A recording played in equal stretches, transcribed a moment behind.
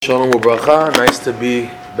Shalom ubracha, nice to be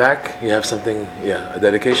back. You have something, a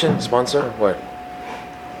dedication, sponsor, what?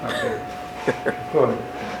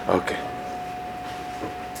 Okay.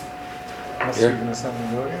 Yeah,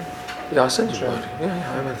 I'll send you one. Yeah, I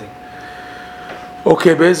have anything.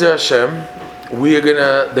 Okay, Be'ezer Hashem,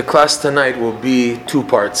 the class tonight will be two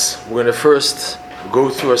parts. We're gonna first go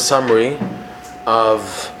through a summary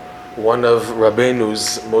of one of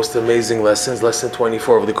Rabbeinu's most amazing lessons, lesson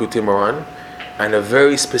 24 of the Likutei Moharan, and a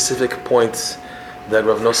very specific point that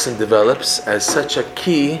Rav Nosson develops as such a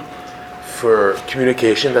key for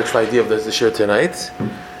communication. That's the idea of the shir tonight.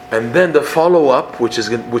 And then the follow-up, which is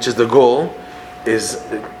the goal, is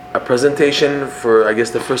a presentation for, I guess,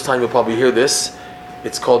 the first time you'll probably hear this.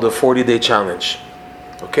 It's called the 40-day challenge.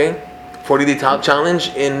 Okay? 40-day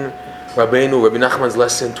challenge in Rabbi Nachman's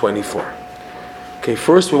lesson 24. Okay,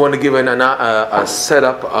 first we want to give a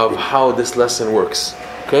setup of how this lesson works.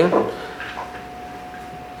 Okay?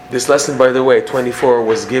 This lesson, by the way, 24,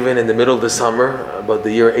 was given in the middle of the summer, about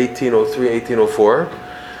the year 1803, 1804.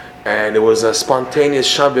 And it was a spontaneous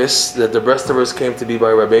Shabbos that the Breslovers came to be by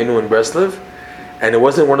Rabbeinu in Breslov. And it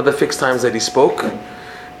wasn't one of the fixed times that he spoke.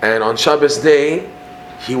 And on Shabbos day,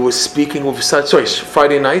 he was speaking with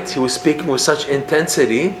Friday night, he was speaking with such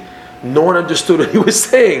intensity, no one understood what he was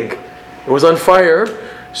saying. It was on fire,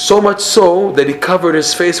 so much so that he covered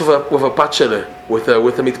his face with a patchele, with a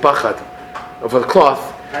mitpachat, of a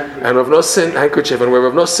cloth. And Rav Nosson, handkerchief, and where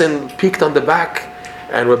Rav Nosson peeked on the back,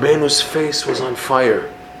 and Rabbeinu's face was on fire.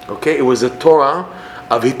 Okay, it was a Torah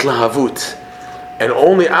of hitlahavut, and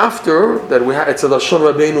only after that it's a Lashon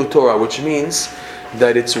Rabbeinu Torah, which means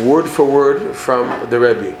that it's word for word from the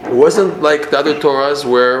Rebbe. It wasn't like the other Torahs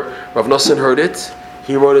where Rav Nosson heard it,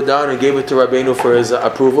 he wrote it down and gave it to Rabbeinu for his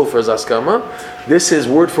approval, for his askama. This is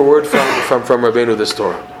word for word from Rabbeinu, this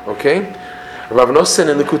Torah. Okay, Rav Nosson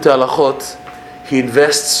in Likutei Halachot, he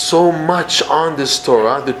invests so much on this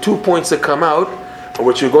Torah. The 2 points that come out,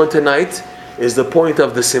 which we're going tonight, is the point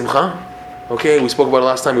of the Simcha. Okay, we spoke about it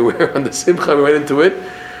last time we were on the Simcha, we went into it.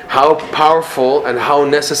 How powerful and how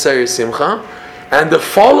necessary is Simcha. And the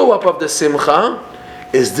follow-up of the Simcha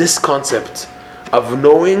is this concept of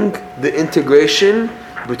knowing the integration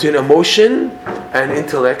between emotion and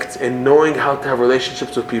intellect, and knowing how to have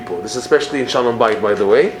relationships with people. This is especially in Shalom Bayit, by the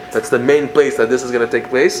way. That's the main place that this is going to take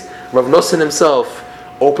place. Rav Nosson himself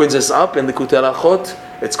opens this up in the Likutei Halachot.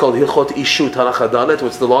 It's called Hilchot Ishut Halacha Dalet,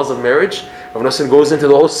 which is the laws of marriage. Rav Nosson goes into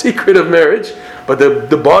the whole secret of marriage. But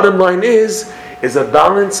the bottom line is a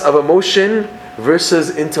balance of emotion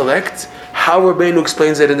versus intellect. How Rabbeinu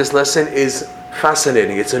explains it in this lesson is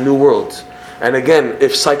fascinating. It's a new world. And again,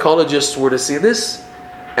 if psychologists were to see this,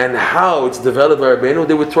 and how it's developed by Rabbeinu,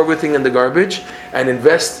 they would throw everything in the garbage and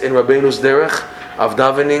invest in Rabbeinu's derech of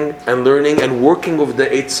davening and learning and working with the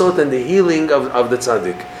eitzot and the healing of the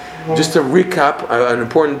tzaddik. Just to recap an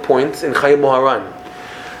important point in Chayei Moharan,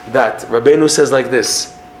 that Rabbeinu says like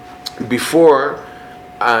this: before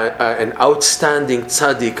an outstanding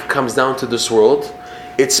tzaddik comes down to this world,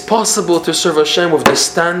 it's possible to serve Hashem with the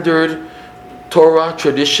standard Torah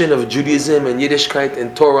tradition of Judaism and Yiddishkeit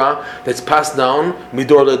and Torah that's passed down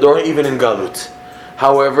midor ledor, even in Galut.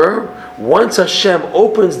 However, once Hashem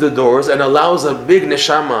opens the doors and allows a big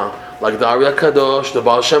neshama like the Ari Kadosh, the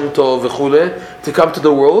Baal Shem Tov, v'chule, to come to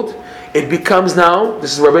the world, it becomes now,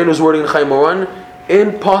 this is Rabbeinu's wording in Chayei Moharan,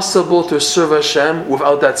 impossible to serve Hashem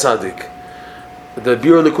without that tzaddik. The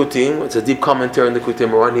Biur Likutim, it's a deep commentary in the Likutei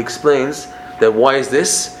Moharan, he explains that why is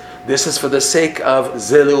this? This is for the sake of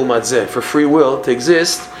zeh le'umat zeh, for free will to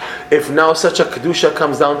exist. If now such a kedusha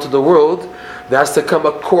comes down to the world, there has to come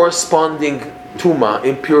a corresponding tuma,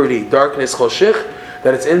 impurity, darkness, choshech,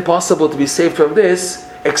 that it's impossible to be saved from this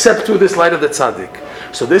except through this light of the tzaddik.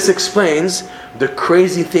 So this explains the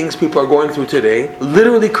crazy things people are going through today,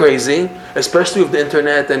 literally crazy, especially with the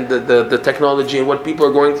internet and the technology and what people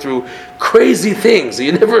are going through. Crazy things.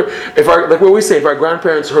 Like what we say, if our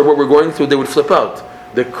grandparents heard what we're going through, they would flip out.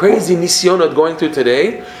 The crazy nisyonot going through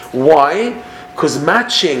today. Why? Because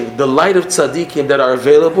matching the light of tzaddikim that are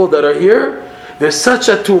available, that are here, there's such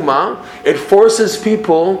a tuma, it forces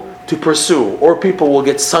people to pursue. Or people will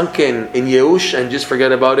get sunken in Yeush and just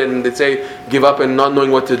forget about it and they say, give up and not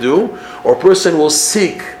knowing what to do. Or a person will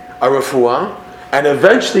seek a refuah and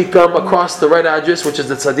eventually come across the right address, which is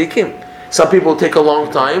the tzaddikim. Some people take a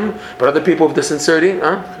long time, but other people with the sincerity,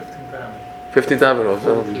 15th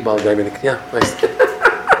Avenue. Yeah, nice.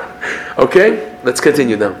 Okay, let's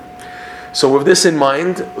continue now. So with this in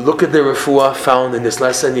mind, look at the refuah found in this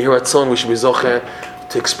lesson. Yehiratzon, we should be zocheh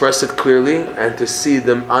to express it clearly and to see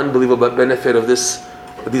the unbelievable benefit of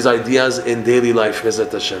these ideas in daily life,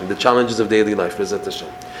 Bezat Hashem, the challenges of daily life, Bezat Hashem.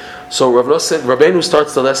 So Rabbeinu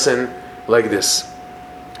starts the lesson like this.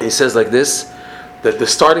 He says like this, that the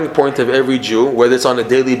starting point of every Jew, whether it's on a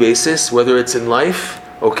daily basis, whether it's in life,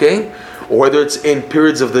 okay, or whether it's in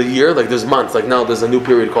periods of the year, like there's months, like now there's a new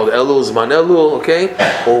period called Elul, Zman Elul, okay,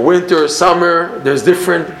 or winter, summer, there's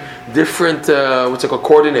different what's it called,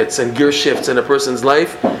 coordinates and gear shifts in a person's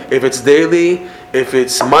life. If it's daily, if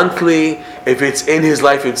it's monthly, if it's in his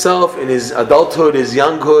life itself, in his adulthood, his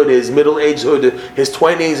younghood, his middle agehood, his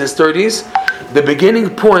 20s, his 30s, the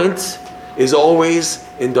beginning point is always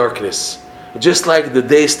in darkness. Just like the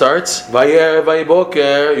day starts, Vayer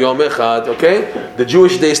Vayiboker Yom Echad, okay? The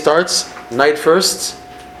Jewish day starts, night first,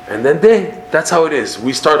 and then day. That's how it is.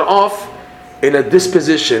 We start off in a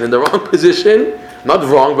disposition, in the wrong position, not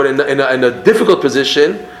wrong, but in a difficult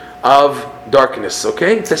position of darkness,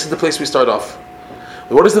 okay? This is the place we start off.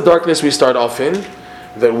 What is the darkness we start off in?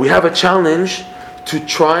 That we have a challenge to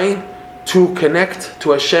try to connect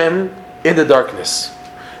to Hashem in the darkness.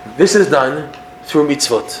 This is done through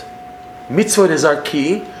mitzvot. Mitzvot is our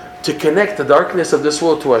key to connect the darkness of this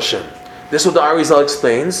world to Hashem. This is what the Arizal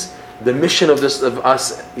explains. The mission of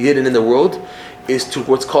us Yidden in the world is to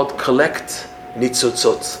what's called collect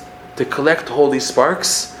nitzotzot, to collect holy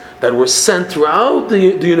sparks that were sent throughout the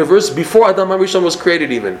universe before Adam HaRishon was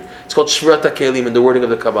created even. It's called Shvirat HaKelim in the wording of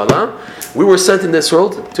the Kabbalah. We were sent in this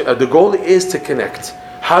world, the goal is to connect.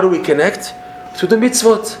 How do we connect? Through the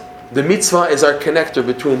mitzvot. The mitzvah is our connector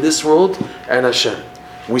between this world and Hashem.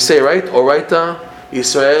 We say, right? Oraita,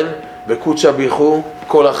 Yisrael, Vekucha Bichu,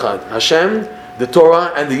 Kol Achad. Hashem, the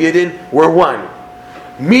Torah, and the Yidden were one.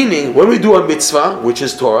 Meaning, when we do a mitzvah, which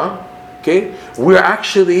is Torah, okay, we're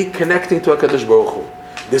actually connecting to HaKadosh Baruch Hu.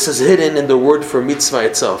 This is hidden in the word for mitzvah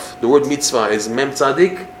itself. The word mitzvah is Mem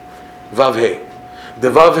Tzadik, Vav Hei. The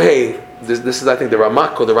Vav Hei, this is I think the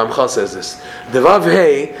Ramak or the Ramchal says this. The Vav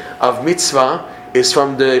Hei of mitzvah is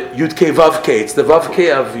from the Yud Kei Vav Kei. It's the Vav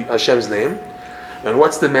Kei of Hashem's name. And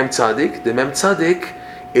what's the Mem Tzadik? The Mem Tzadik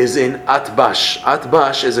is in Atbash.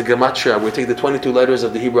 Atbash is a gematria. We take the 22 letters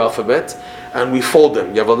of the Hebrew alphabet and we fold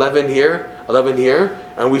them. You have 11 here,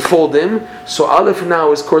 and we fold them. So Aleph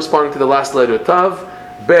now is corresponding to the last letter Tav.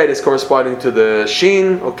 Bet is corresponding to the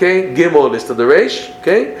Shin, okay? Gimel is to the Resh,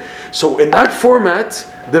 okay? So in that format,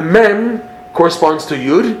 the Mem corresponds to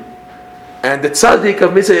Yud, and the Tzadik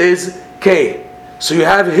of Mitzvah is K. So you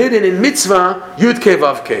have hidden in Mitzvah, Yud K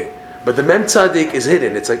Vav K. But the Mem Tzadik is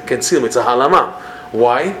hidden, it's a concealment, it's a halama.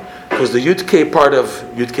 Why? Because the Yud K part of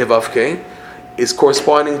Yud K Vav K is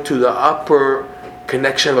corresponding to the upper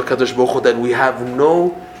connection of HaKadosh Baruch Hu that we have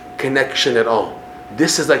no connection at all.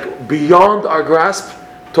 This is like beyond our grasp.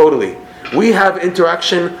 Totally. We have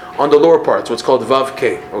interaction on the lower parts, what's called Vav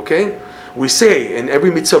K, okay? We say in every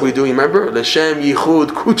mitzvah we do, remember? L'shem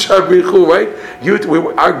Yichud, Kucha B'Yichud,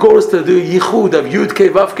 right? Our goal is to do Yichud of Yud K,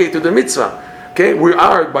 Vav K to the mitzvah. Okay?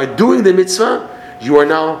 By doing the mitzvah, you are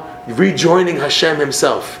now rejoining Hashem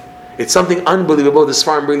Himself. It's something unbelievable. The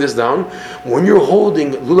Sfarim bring this down. When you're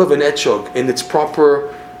holding Lulav and Etrog in its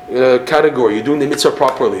proper category, you're doing the mitzvah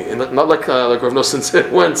properly, and not like Rav Nosson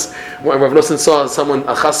said once. When Rav Nosson saw someone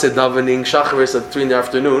a chassid davening shacharis at 3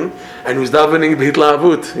 PM, and he was davening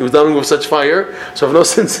b'hitlavut, he was davening with such fire. So Rav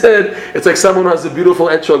Nosson said, it's like someone who has a beautiful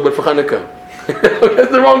etrog but for Hanukkah.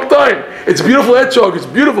 It's the wrong time. It's beautiful etrog, it's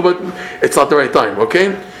beautiful, but it's not the right time.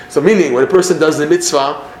 Okay, so meaning when a person does the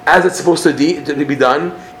mitzvah as it's supposed to be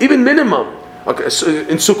done, even minimum. Okay, so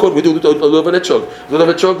in Sukkot we do Lulav and Etrog. Lulav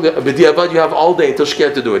and Etrog, b'diavad you have all day till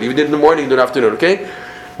Shkia to do it. If you did it in the morning, you do it in the afternoon, okay?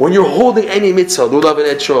 When you're holding any mitzvah, Lulav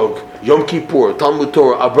and Etrog, Yom Kippur, Talmud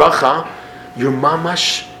Torah, Abracha, you're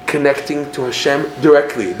mamash connecting to Hashem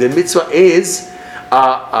directly. The mitzvah is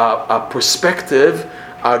a perspective,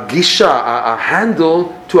 a gisha, a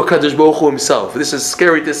handle to HaKadosh Baruch Hu Himself. This is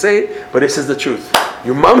scary to say, but this is the truth.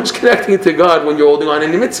 You're mamash connecting to God when you're holding on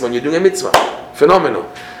any mitzvah, when you're doing a mitzvah. Phenomenal.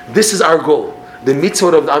 This is our goal. The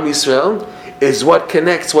mitzvot of the Am Yisrael is what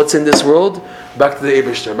connects what's in this world back to the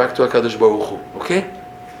Eibishter, back to HaKadosh Baruch Hu. Okay?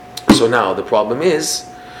 So now the problem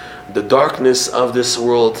is, the darkness of this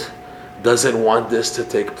world doesn't want this to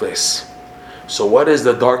take place. So what does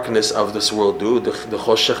the darkness of this world do? The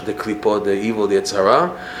choshech, the klipot, the evil, the Yetzer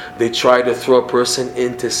Hara, they try to throw a person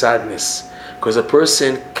into sadness. Because a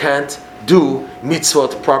person can't do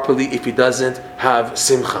mitzvot properly if he doesn't have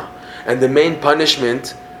simcha. And the main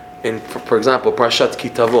punishment in, for example, Parashat Ki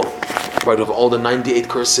Tavo, right, of all the 98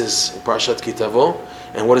 curses in Parashat Ki Tavo,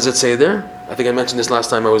 and what does it say there? I think I mentioned this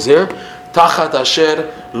last time I was here. Tachat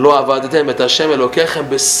asher lo avadetem et Hashem Elokechem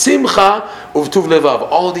besimcha uvtuv levav.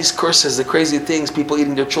 All these curses, the crazy things, people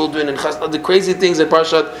eating their children, and the crazy things in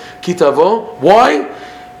Parashat Ki Tavo. Why?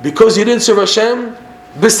 Because you didn't serve Hashem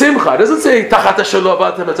B'simcha. It doesn't say tachat shelo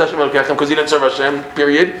abatem et Hashem elokechem because you didn't serve Hashem.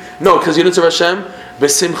 Period. No, because you didn't serve Hashem.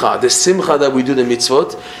 B'simcha. The simcha that we do the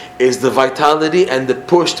mitzvot is the vitality and the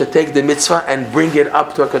push to take the mitzvah and bring it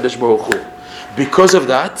up to HaKadosh Baruch Hu. Because of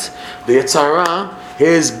that, the Yetzer Hara,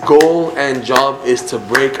 his goal and job is to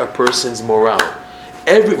break a person's morale.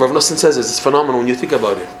 Rav Nosson says this, it's phenomenal when you think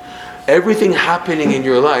about it. Everything happening in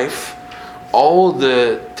your life, all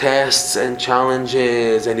the tests and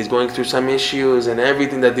challenges, and he's going through some issues, and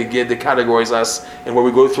everything that they categorize us and what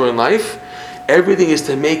we go through in life, everything is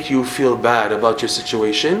to make you feel bad about your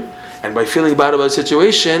situation, and by feeling bad about the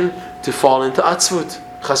situation, to fall into atzvut,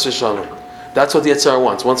 chas v'shalom. That's what the Yetzer Hara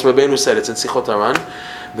wants. Once Rabbeinu said, it's in Sichot Haran,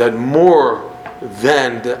 that more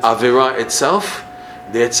than the Avera itself,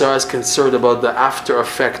 the Yetzer Hara is concerned about the after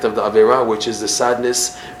effect of the Avera, which is the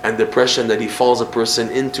sadness and depression that he falls a person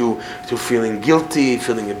into, to feeling guilty,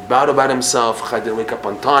 feeling bad about himself. I didn't wake up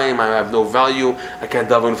on time, I have no value, I can't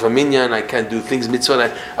daven for minyan, I can't do things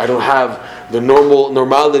mitzvah, I don't have the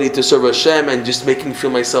normality to serve Hashem, and just making me feel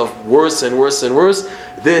myself worse and worse and worse.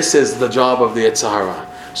 This is the job of the Yetzer Hara.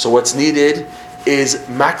 So what's needed is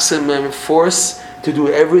maximum force to do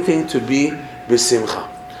everything to be b'simcha.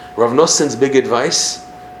 Rav Nosson's big advice,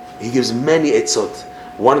 he gives many etzot.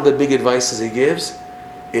 One of the big advices he gives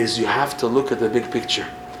is you have to look at the big picture.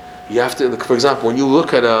 You have to, for example, when you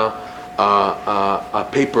look at a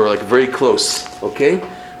paper like very close, okay?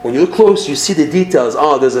 When you look close, you see the details.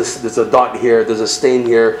 Oh, there's a dot here, there's a stain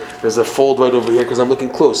here, there's a fold right over here because I'm looking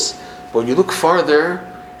close. But when you look farther,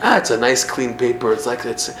 it's a nice clean paper.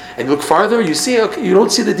 And you look farther, you see, okay, you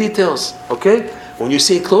don't see the details, okay? When you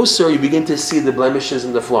see it closer, you begin to see the blemishes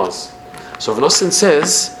and the flaws. So Rav Nosson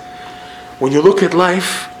says, when you look at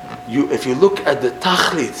life, if you look at the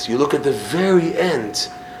tachlit, you look at the very end,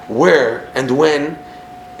 where and when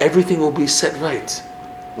everything will be set right.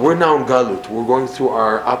 We're now in Galut. We're going through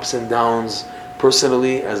our ups and downs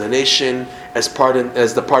personally, as a nation, as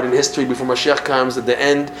the part in history before Mashiach comes, at the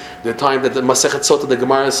end, the time that the Masechet Sotah, the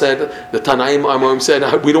Gemara said, the Tanaim Amorim said,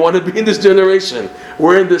 we don't want to be in this generation.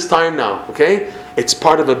 We're in this time now, okay? It's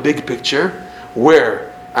part of a big picture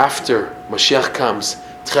where after Mashiach comes,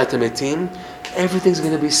 Tchiat HaMetim, everything's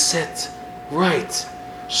going to be set right.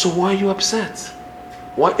 So why are you upset?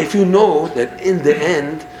 Why, if you know that in the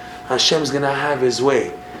end, Hashem's going to have His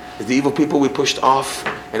way. The evil people we pushed off,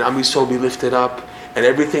 and Am Yisrael will be lifted up, and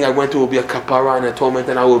everything I went through will be a kapara and atonement,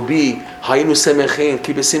 and I will be Hayinu Semechin,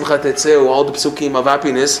 Ki B'Simcha Tetzeu, all the psukim of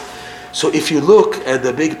happiness. So if you look at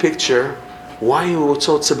the big picture, why are you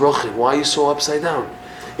so tzebrochim? Why are you so upside down?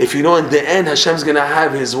 If you know in the end Hashem's going to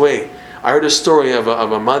have His way. I heard a story of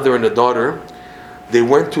a mother and a daughter. They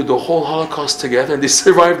went through the whole Holocaust together, and they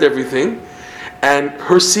survived everything. And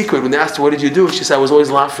her secret, when they asked her, what did you do? She said, I was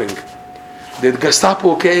always laughing. The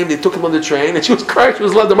Gestapo came, they took him on the train, and she was crying,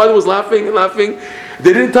 the mother was laughing and laughing.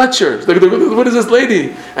 They didn't touch her. Like, what is this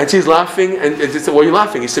lady? And she's laughing, and they said, why are you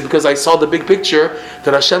laughing? He said, because I saw the big picture,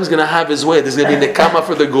 that Hashem's going to have His way. There's going to be nekama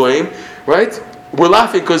for the goyim, right? We're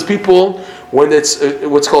laughing because people, when it's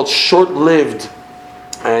what's called short-lived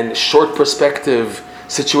and short perspective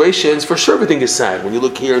situations, for sure everything is sad. When you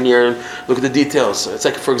look here and here and look at the details. It's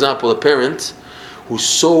like, for example, a parent who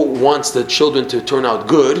so wants the children to turn out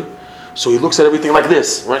good, so he looks at everything like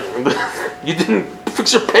this, right? You didn't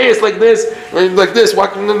fix your face like this, like this,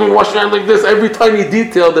 wash your hand like this. Every tiny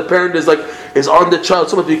detail, the parent is on the child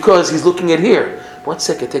so much because he's looking at here. 1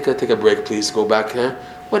 second, take a break, please. Go back here.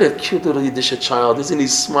 What a cute little Yiddish child. Isn't he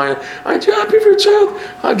smiling? Aren't you happy for your child?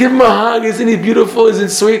 I'll give him a hug. Isn't he beautiful? Isn't he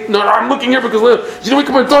sweet? No, I'm looking here because you didn't wake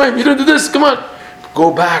up on time. You didn't do this. Come on.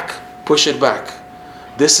 Go back. Push it back.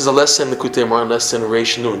 This is a lesson in the Likutei Moharan, lesson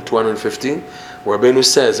Reish Nun 250, where Rabbeinu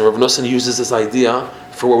says, and Rav Nosson uses this idea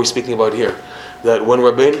for what we're speaking about here, that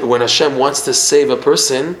when Hashem wants to save a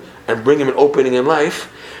person and bring him an opening in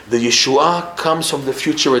life, the Yeshua comes from the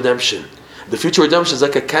future redemption. The future redemption is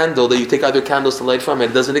like a candle that you take other candles to light from,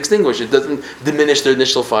 and it doesn't extinguish, it doesn't diminish the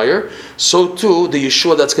initial fire. So too, the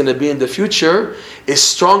Yeshua that's going to be in the future is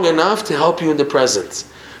strong enough to help you in the present.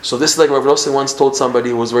 So this is like Rav Nosson once told somebody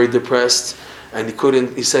who was very depressed, and he told Rav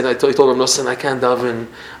Nosson, I can't daven,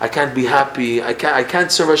 I can't be happy, I can't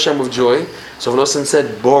serve Hashem with joy. So Rav Nosson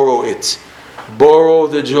said, borrow it. Borrow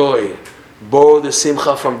the joy. Borrow the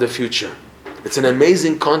simcha from the future. It's an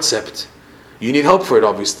amazing concept. You need help for it,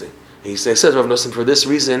 obviously. He says, Rav Nosson, for this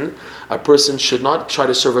reason, a person should not try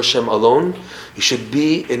to serve Hashem alone. He should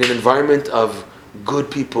be in an environment of good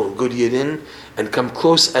people, good yidin, and come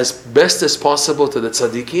close as best as possible to the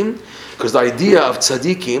tzaddikim, because the idea of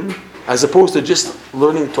tzaddikim as opposed to just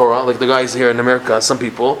learning Torah, like the guys here in America, some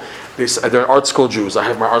people, they're art school Jews. I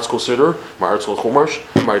have my art school siddur, my art school chumash,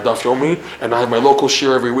 my daf yomi, and I have my local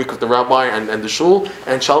shir every week with the rabbi and the shul,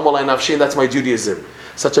 and shalom alay nafshi, and that's my Judaism.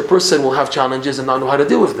 Such a person will have challenges and not know how to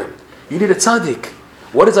deal with them. You need a tzaddik.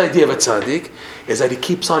 What is the idea of a tzaddik? Is that he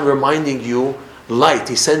keeps on reminding you light.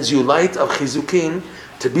 He sends you light of chizukim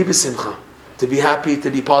to be b'simcha, to be happy, to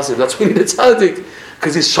be positive. That's why you need a tzaddik.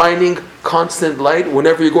 Because he's shining constant light.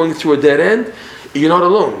 Whenever you're going through a dead end, you're not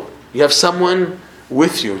alone. You have someone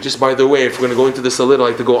with you. Just by the way, if we're going to go into this a little, I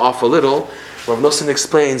like to go off a little. Rav Nosson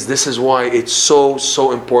explains this is why it's so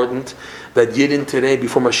important that Yidden today,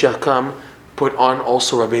 before Mashiach come, put on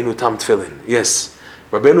also Rabbeinu Tam Tefillin. Yes,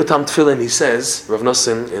 Rabbeinu Tam Tefillin, he says, Rav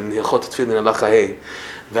Nosson in Hilchot Tefillin Halacha Hey,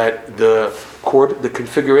 that the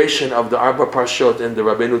configuration of the Arba Parshot and the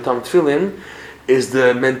Rabbeinu Tam Tefillin is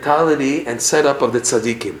the mentality and setup of the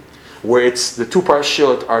tzaddikim, where it's the two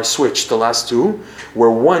parshot are switched, the last two, where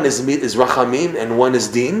one is rachamim and one is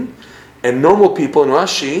din, and normal people in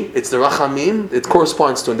Rashi, it's the rachamim, it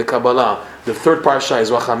corresponds to in the Kabbalah, the third parsha is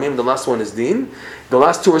rachamim, the last one is din, the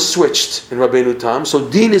last two are switched in Rabbeinu Tam, so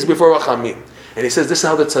din is before rachamim. And he says this is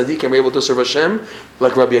how the tzaddikim are able to serve Hashem.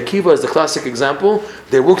 Like Rabbi Akiva is the classic example.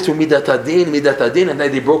 They worked through midat adin, and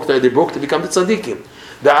then they broke to become the tzaddikim.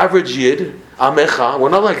 The average Yid, Amecha, we're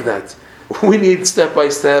not like that. We need step by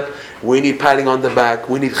step, we need patting on the back,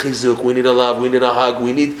 we need chizuk, we need a love, we need a hug,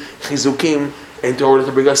 we need chizukim in order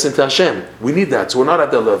to bring us into Hashem. We need that, so we're not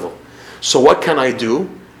at that level. So what can I do?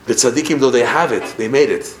 The tzaddikim, though they have it, they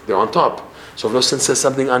made it, they're on top. So Rav Nosson says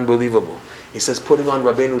something unbelievable. He says putting on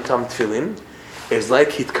Rabbeinu Tam Tefillin is like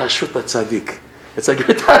hitkashut tzaddik. It's like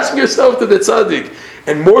you're attaching yourself to the tzaddik.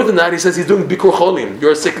 And more than that, he says he's doing bikur cholim.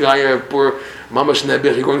 You're a sick guy, you're a poor mamash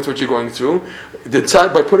nebech, you're going through what you're going through.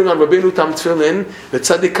 By putting on Rabbeinu Tam Tefillin, the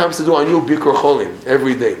tzaddik comes to do on you bikur cholim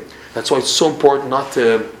every day. That's why it's so important not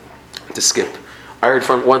to skip. I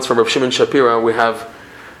heard once from Rav Shimon Shapira, we have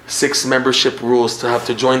 6 membership rules to have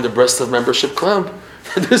to join the Breslov membership club.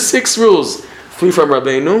 There's 6 rules. 3 from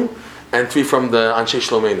Rabbeinu, and 3 from the Anshe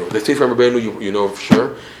Shlomeinu. The 3 from Rabbeinu, you know for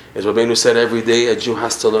sure. As Rabbeinu said, every day a Jew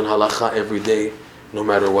has to learn halacha every day, no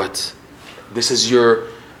matter what. This is your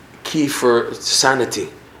key for sanity.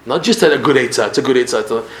 Not just a good eitzah, it's a good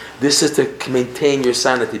eitzah. This is to maintain your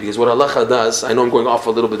sanity, because what halacha does, I know I'm going off a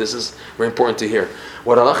little bit, this is very important to hear.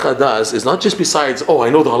 What halacha does is not just besides, I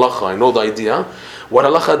know the halacha, I know the idea. What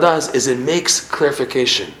halacha does is it makes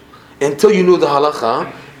clarification. Until you knew the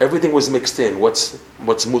halacha, everything was mixed in. What's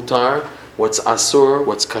mutar, what's asur,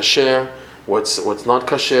 what's kasher, what's not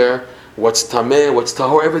kasher, what's tameh, what's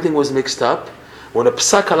tahor, everything was mixed up. When a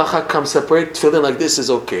psak halacha comes separate, tefillin like this is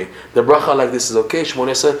okay. The bracha like this is okay. Shmoneh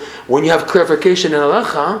Esrei. When you have clarification in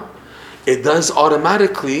halacha, it does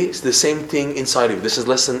automatically the same thing inside of you. This is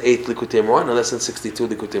lesson 8 Likutei Moran and lesson 62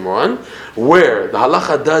 Likutei Moran, where the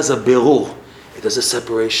halacha does a berur. It does a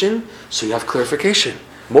separation, so you have clarification.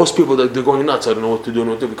 Most people, they're going nuts. I don't know what to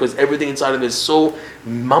do, because everything inside of it is so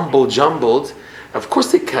mumble-jumbled. Of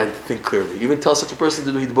course they can't think clearly. Even tell such a person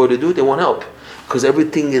to do hitbodedut, they won't help. Because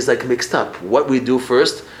everything is like mixed up. What we do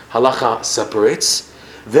first, halacha separates.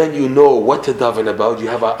 Then you know what to daven about. You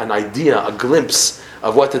have an idea, a glimpse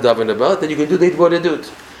of what to daven about. Then you can do the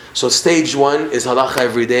hitbodedut. So stage 1 is halacha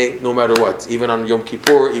every day, no matter what. Even on Yom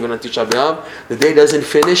Kippur, even on Tisha B'Av. The day doesn't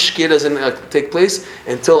finish, Shkia doesn't take place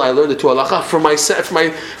until I learn the 2 halacha for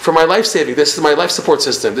my life saving. This is my life support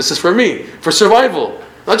system. This is for me, for survival.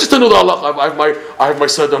 Not just to know the halacha. I have my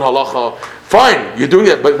son on halacha. Fine, you're doing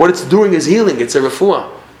it, but what it's doing is healing. It's a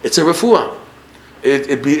refuah. It's a refuah.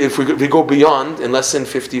 If we go beyond, in lesson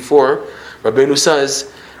 54, Rabbeinu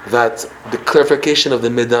says that the clarification of the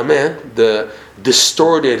medameh, the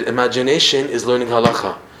distorted imagination, is learning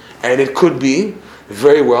halacha. And it could be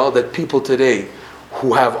very well that people today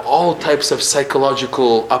who have all types of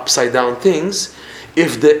psychological upside down things,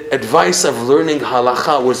 if the advice of learning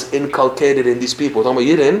halacha was inculcated in these people, Tama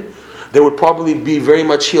Yidden, they would probably be very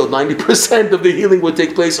much healed. 90% of the healing would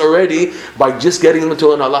take place already by just getting them to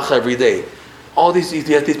learn halacha every day. All these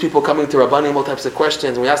people coming to Rabbanim, all types of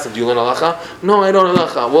questions, and we ask them, do you learn halacha? No, I don't learn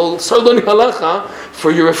halacha. Well, start learning halacha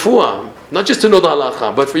for your refuah. Not just to know the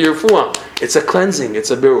halacha, but for your refuah. It's a cleansing,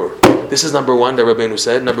 it's a birur. This is number 1 that Rabbeinu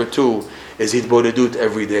said. Number 2 is hitbodedut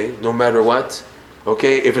every day, no matter what.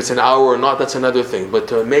 Okay, if it's an hour or not, that's another thing. But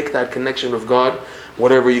to make that connection with God,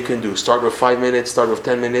 whatever you can do. Start with 5 minutes, start with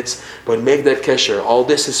 10 minutes, but make that kesher. All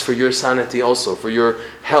this is for your sanity also, for your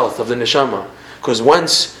health of the neshama. Because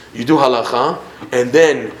once you do halacha, and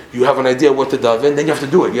then you have an idea what to daven, then you have to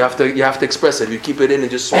do it. You have to express it. If you keep it in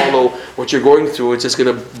and just swallow what you're going through, it's just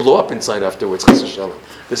going to blow up inside afterwards. Chas v'shalom.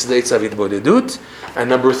 This is the Eitz Hitbodedut. And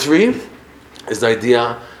number 3 is the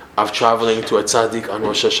idea of traveling to a tzaddik on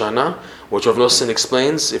Rosh Hashanah, which Rav Nosson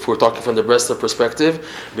explains. If we're talking from the Breslov perspective,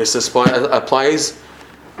 this applies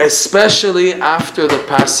especially after the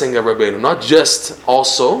passing of Rabbeinu, not just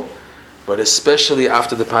also, but especially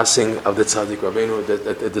after the passing of the tzaddik Rabbeinu,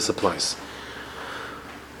 that this applies.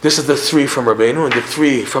 This is the 3 from Rabbeinu, and the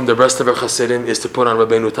 3 from the rest of our Hasidim is to put on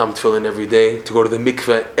Rabbeinu Tam Tefillin every day, to go to the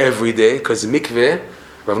mikveh every day, because mikveh,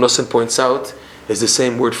 Rav Nosson points out, is the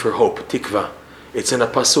same word for hope, tikva. It's in a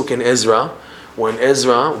pasuk in Ezra, when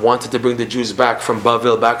Ezra wanted to bring the Jews back from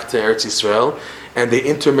Bavel back to Eretz Yisrael, and they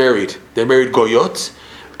intermarried. They married Goyot,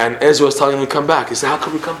 and Ezra was telling them to come back. He said, how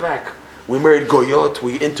can we come back? We married Goyot,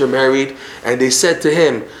 we intermarried, and they said to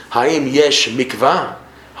him, Haim yesh mikvah?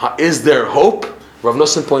 Is there hope? Rav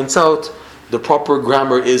Nosson points out, the proper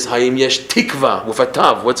grammar is Haim yesh tikva, with a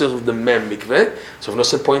tav. What's it with the mem mikveh? So Rav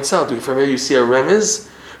Nosson points out, from here you see a remez,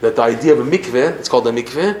 that the idea of a mikveh, it's called a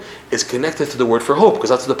mikveh, is connected to the word for hope, because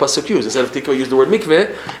that's what the pasuk used. Instead of tikva, use the word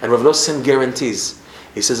mikveh, and Rav Nosson guarantees.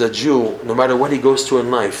 He says a Jew, no matter what he goes through in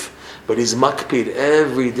life, but he's makpid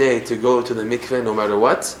every day to go to the mikveh, no matter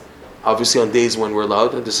what. Obviously on days when we're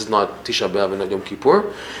allowed, and this is not Tisha B'Av and not Yom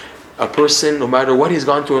Kippur. A person, no matter what he's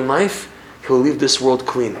gone through in life, he'll leave this world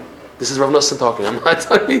clean. This is Rav Nosson talking. I'm not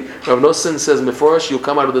talking. Rav Nosson says, Meforosh, you'll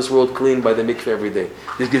come out of this world clean by the mikveh every day.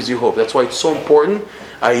 This gives you hope. That's why it's so important.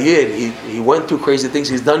 A yid, he went through crazy things,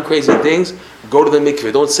 he's done crazy things, go to the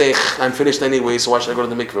mikveh. Don't say, I'm finished anyway, so why should I go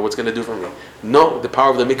to the mikveh? What's going to do for me? No, the power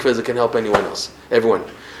of the mikveh is it can help anyone else. Everyone.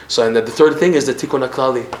 So, and the third thing is the Tikkun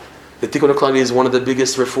HaKlali. The Tikkun HaKlali is one of the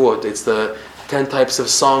biggest refuot. It's the 10 types of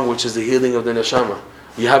song, which is the healing of the neshama.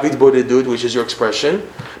 You have Hitbodedut, which is your expression,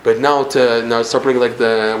 but now start putting like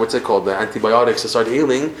the, what's it called, the antibiotics to start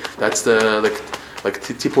healing. That's the like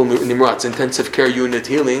Tipul Nimratz, intensive care unit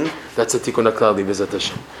healing. That's the Tikkun HaKlali, V'ezrat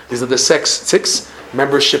Hashem. These are the 6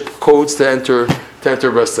 membership codes to enter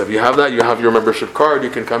Breslov. You have that. You have your membership card. You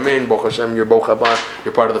can come in. Baruch Hashem, you're Baruch Haba.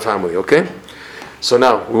 You're part of the family. Okay. So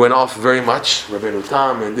now we went off very much Rabbeinu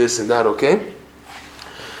Tam and this and that. Okay.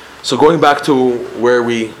 So going back to where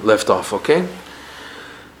we left off. Okay.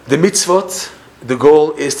 The mitzvot, the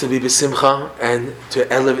goal is to be b'simcha and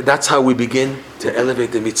to elevate. That's how we begin to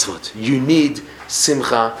elevate the mitzvot. You need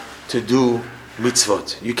simcha to do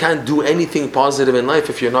mitzvot. You can't do anything positive in life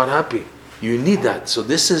if you're not happy. You need that. So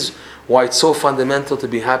this is why it's so fundamental to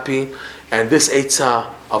be happy. And this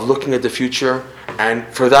eitzah of looking at the future, and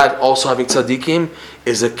for that also having tzaddikim,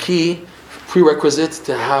 is a key prerequisite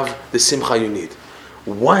to have the simcha you need.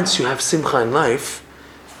 Once you have simcha in life,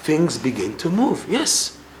 things begin to move.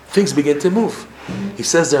 Yes. Things begin to move. He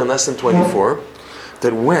says there in lesson 24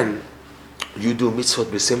 that when you do mitzvot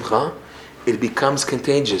b'simcha, it becomes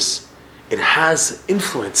contagious. It has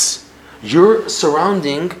influence. Your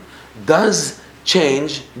surrounding does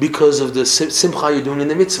change because of the simcha you're doing in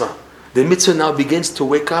the mitzvah. The mitzvah now begins to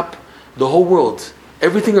wake up the whole world.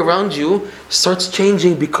 Everything around you starts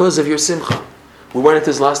changing because of your simcha. We went into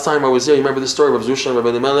this last time I was there. You remember the story of Rav Zusha and Rabbi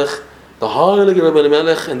Elimelech? The Ha'alig Rabbi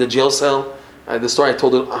Elimelech in the jail cell. The story, I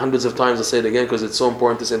told it hundreds of times, I'll say it again because it's so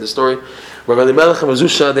important to say the story. Rabbi Elimelech and Rav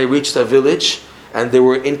Zusha, they reached a village and they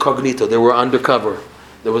were incognito, they were undercover.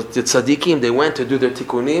 There was the tzaddikim, they went to do their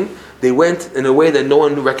tikkunim. They went in a way that no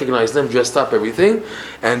one recognized them, dressed up, everything.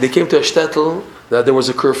 And they came to a shtetl that there was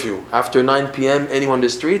a curfew. After 9 p.m., anyone on the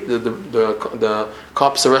street, the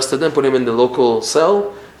cops arrested them, put them in the local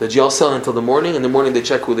cell, the jail cell until the morning. In the morning they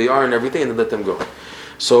check who they are and everything and they let them go.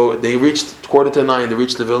 So they reached 8:45, they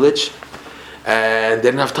reached the village. And they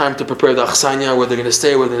didn't have time to prepare the achsanya, where they're going to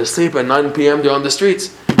stay, where they're going to sleep. At 9 p.m. they're on the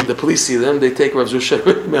streets. The police see them, they take Rav Zusha,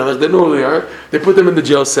 they know who they are. They put them in the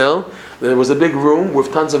jail cell. There was a big room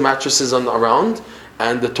with tons of mattresses around.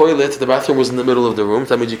 And the toilet, the bathroom was in the middle of the room.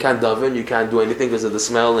 That means you can't daven, you can't do anything because of the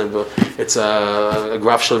smell. And it's a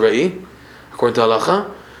graf shel re'i, according to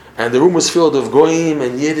halacha. And the room was filled of goyim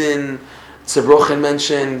and yidden, tzebrochen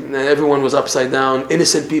mentioned. And everyone was upside down,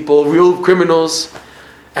 innocent people, real criminals.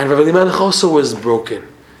 And Rabbi Elimelech also was broken.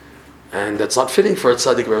 And that's not fitting for a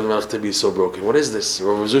tzaddik Rabbi Elimelech to be so broken. What is this?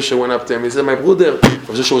 Rav Zusha went up to him, he said, my brother.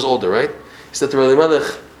 Rav Zusha was older, right? He said to Rabbi Elimelech,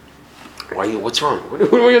 what's wrong?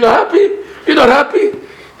 You're not happy? You're not happy? He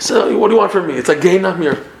said, what do you want from me? It's like Gehinam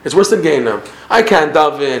here. It's worse than Gehinam. I can't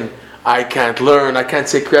daven. I can't learn. I can't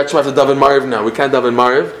say Kriyat Shema. I have to daven Mariv now. We can't daven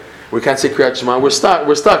Mariv. We can't say Kriyat Shema. We're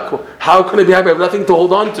stuck. How can I be happy? I have nothing to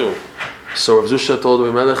hold on to. So Rav Zusha told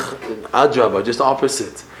Rabbi Melech, Adrabah, just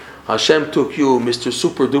opposite. Hashem took you, Mr.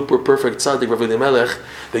 Super Duper Perfect Tzaddik Rav Elimelech,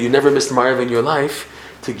 that you never missed Ma'ariv in your life,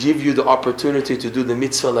 to give you the opportunity to do the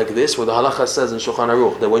mitzvah like this, where the halacha says in Shulchan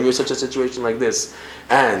Aruch that when you're in such a situation like this,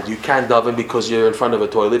 and you can't daven because you're in front of a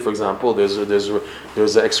toilet, for example, there's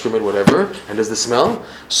an excrement, whatever, and there's the smell.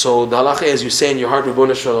 So the halacha is, you say in your heart,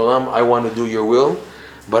 Ribono Shel Olam, I want to do your will,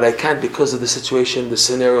 but I can't because of the situation, the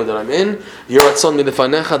scenario that I'm in. Yeratzon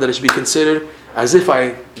milefanecha, that it should be considered as if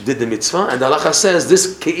I did the mitzvah. And the halacha says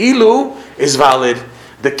this ki'ilu is valid.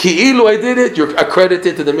 The ki'ilu I did it, you're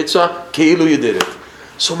accredited to the mitzvah, ki'ilu you did it.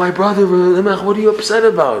 So my brother, what are you upset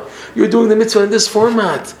about? You're doing the mitzvah in this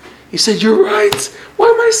format. He said, you're right. Why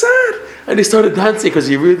am I sad? And he started dancing because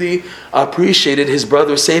he really appreciated his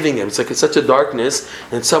brother saving him. It's like it's such a darkness,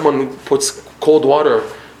 and someone puts cold water,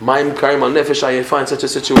 Maim karim al nefesh ayefa, in such a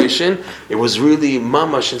situation. It was really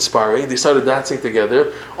mamash inspiring. They started dancing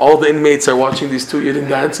together. All the inmates are watching these two Yidden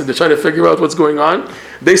dance, and they're trying to figure out what's going on.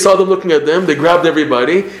 They saw them looking at them. They grabbed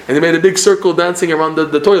everybody, and they made a big circle dancing around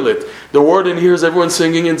the toilet. The warden hears everyone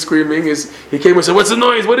singing and screaming. He came and said, "What's the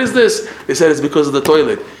noise? What is this?" They said, "It's because of the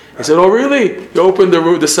toilet." He said, "Oh, really?" He opened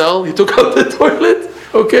the cell. He took out the toilet.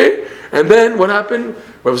 Okay, and then what happened?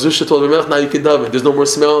 Rav Zusha told him, "Now you can daven. There's no more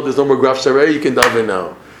smell. There's no more graf sharei. You can daven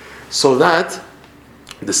now." So that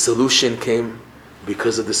the solution came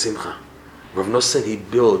because of the simcha. Rav Nosson, he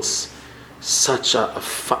builds such a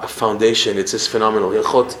foundation. It's just phenomenal.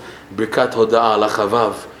 Hilchot Birkat Hoda'ah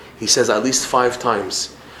Lachavav. He says at least 5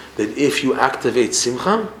 times that if you activate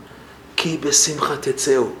simcha, ki besimcha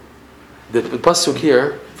tetzeu. The pasuk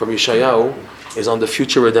here from Yeshayahu is on the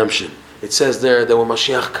future redemption. It says there that when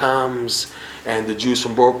Mashiach comes and the Jews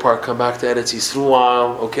from Borough Park come back to Eretz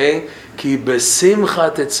Yisrael, okay? Ki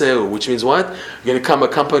besimcha tetzeu, which means what? You're going to come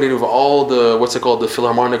accompanied with all the, what's it called, the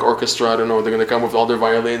Philharmonic Orchestra, I don't know, they're going to come with all their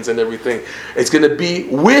violins and everything. It's going to be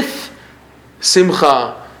with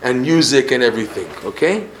simcha and music and everything,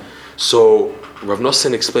 okay? So Rav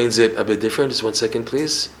Nosson explains it a bit different. Just 1 second,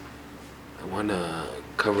 please. I want to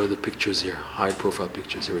cover the pictures here, high profile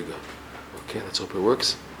pictures. Here we go. Okay, let's hope it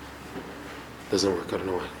works. Doesn't work, I don't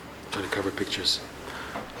know why. I'm trying to cover pictures.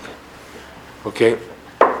 Okay.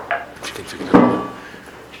 If you can figure it out.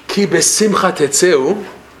 Ki besimcha tetzeu.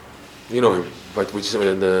 You know him, but we just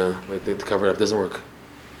the cover it up. Doesn't work.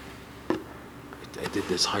 I did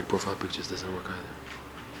this high profile pictures. Doesn't work either.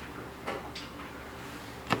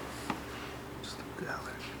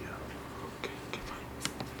 Okay, fine.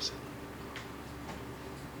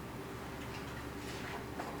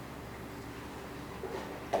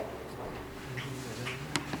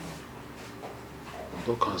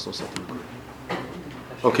 Don't cause no something.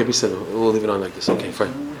 Okay, we'll leave it on like this. Okay,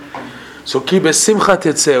 fine. So ki besimcha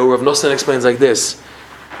tetzeu, Rav Nosson explains like this,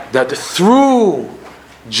 that through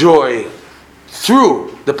joy,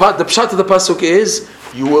 through the pshat of the pasuk is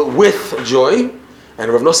you will with joy,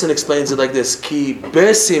 and Rav Nosson explains it like this: ki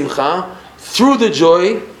besimcha, through the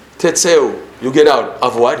joy tetzeu, you get out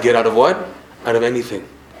of what? Get out of what? Out of anything.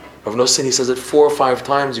 Rav Nosson, he says it 4 or 5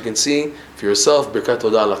 times. You can see for yourself, Birkat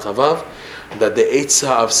Hoda'ah Lachavav, that the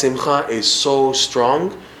Eitzah of Simcha is so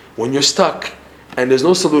strong when you're stuck and there's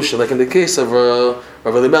no solution. Like in the case of Rav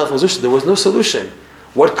Elimelech Mazush, there was no solution.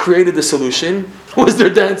 What created the solution was their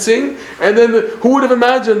dancing, and then who would have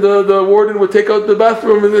imagined the warden would take out the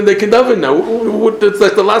bathroom and then they can daven now? It's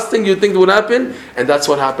like the last thing you'd think would happen, and that's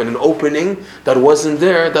what happened. An opening that wasn't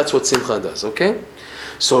there, that's what Simcha does, okay?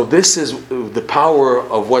 So this is the power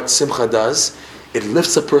of what Simcha does. It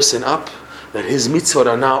lifts a person up, that his mitzvot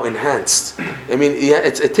are now enhanced. I mean, yeah,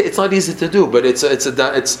 it's not easy to do, but it's a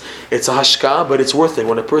hashka, but it's worth it.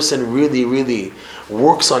 When a person really, really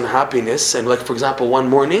works on happiness, and like for example, one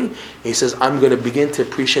morning he says, "I'm going to begin to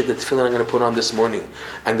appreciate the tefillin I'm going to put on this morning,"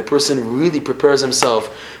 and the person really prepares himself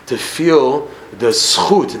to feel the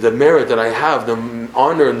zchut, the merit that I have, the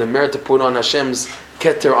honor and the merit to put on Hashem's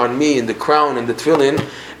keter on me, and the crown and the tefillin,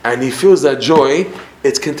 and he feels that joy.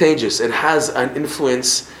 It's contagious. It has an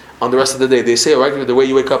influence on the rest of the day. They say, right, the way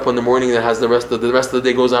you wake up in the morning, that has the rest of the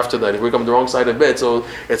day goes after that. If you wake up on the wrong side of bed, so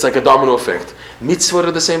it's like a domino effect. Mitzvot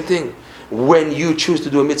are the same thing. When you choose to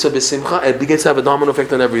do a mitzvah b'simcha, it begins to have a domino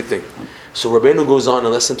effect on everything. So Rabbeinu goes on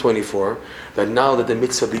in lesson 24, that now that the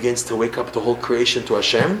mitzvah begins to wake up the whole creation to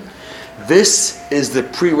Hashem, this is the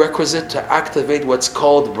prerequisite to activate what's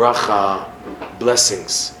called bracha,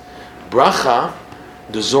 blessings. Bracha,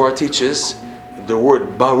 the Zohar teaches, the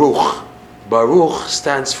word baruch. Baruch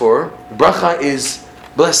stands for, bracha is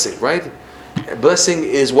blessing, right? Blessing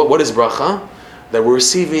is, what is bracha? That we're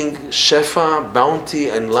receiving shefa, bounty,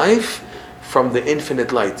 and life from the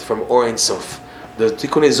infinite light, from Or Ein Sof. The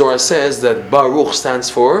Tikkun Zohar says that Baruch stands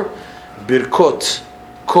for Birkot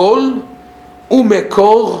Kol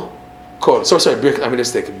Umekor Kol. Sorry, I made a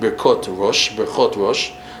mistake. Birkot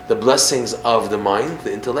Rosh, the blessings of the mind,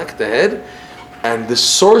 the intellect, the head, and the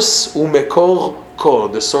source umekor kol,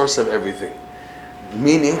 the source of everything.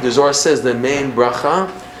 Meaning, the Zohar says the main bracha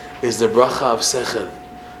is the bracha of sechel,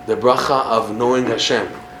 the bracha of knowing Hashem.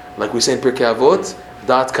 Like we say in Pirkei Avot,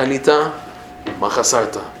 Da'at kanita, ma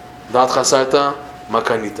chasarta. Da'at chasarta, ma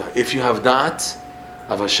kanita. If you have da'at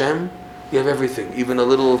of Hashem, you have everything. Even a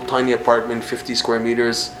little tiny apartment, 50 square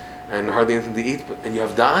meters, and hardly anything to eat, and you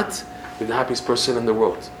have da'at, you're the happiest person in the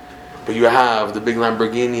world. But you have the big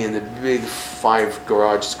Lamborghini and the big 5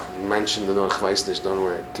 garage mansion, I don't know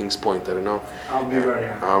where, Kings Point, I don't know. I'll be ready.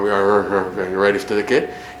 We are ready for the kid.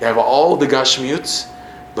 You have all the gashmiut,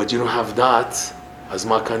 but you don't have that. As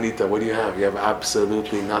makanita, what do you have? You have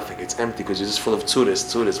absolutely nothing. It's empty because you're just full of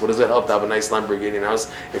tzuris. What does that help to have a nice Lamborghini in the house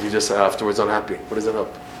if you just afterwards unhappy? What does that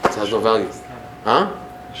help? It has no value. Huh?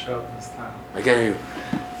 Show up in style. I can't hear you.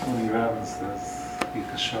 Tony Robbins says you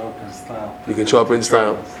can show up in style. You can show up in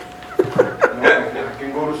style. I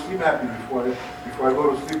can go to sleep happy before I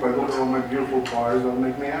go to sleep. I look at all my beautiful cars. That'll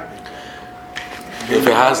make me happy. If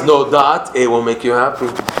it has no dot, it won't make you happy.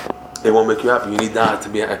 It won't make you happy. You need that to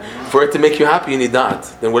be happy. For it to make you happy, you need that.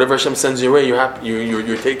 Then whatever Hashem sends you away, you're happy.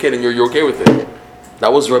 You take it and you're okay with it.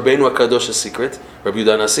 That was Rabbeinu HaKadosh's secret. Rabbi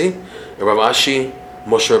Yehuda Nasi, Rav Ashi,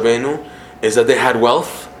 Moshe Rabbeinu, is that they had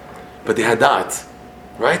wealth, but they had that,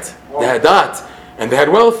 right? They had that and they had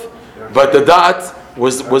wealth, but the that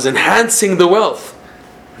was enhancing the wealth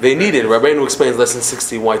they needed. Rabbeinu explains lesson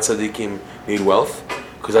 60 why tzaddikim need wealth,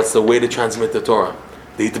 because that's the way to transmit the Torah.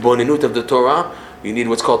 The itbonenut of the Torah. You need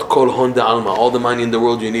what's called kol honda alma, all the money in the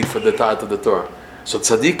world you need for the ta'at of the Torah. So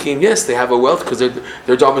tzaddikim, yes, they have a wealth because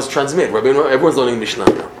their job is to transmit. Everyone's learning Mishnah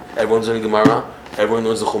now. Everyone's learning Gemara. Everyone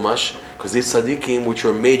knows the Chumash. Because these tzaddikim, which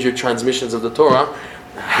were major transmissions of the Torah,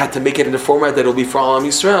 had to make it in a format that will be for all Am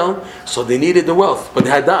Yisrael. So they needed the wealth, but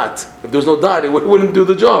they had that. If there was no that, it wouldn't do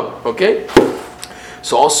the job. Okay.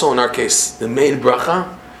 So also in our case, the main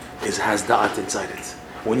bracha has da'at inside it.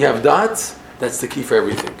 When you have da'at, that's the key for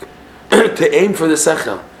everything. To aim for the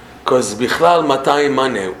sechel, because bichlal matayim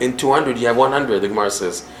maneh, in 200 you have 100. The Gemara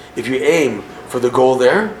says, if you aim for the goal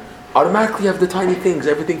there, automatically you have the tiny things.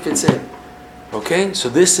 Everything fits in. Okay, so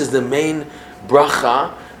this is the main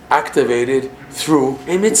bracha activated through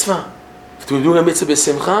a mitzvah. Through doing a mitzvah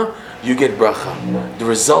b'simcha, you get bracha. The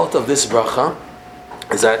result of this bracha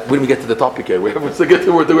is that we didn't get to the topic yet. We have to get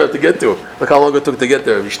to where we have to get to. Look how long it took to get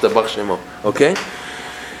there. Okay.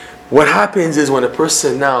 What happens is when a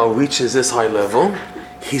person now reaches this high level,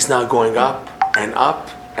 he's now going up and up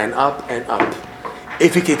and up and up.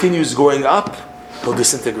 If he continues going up, he'll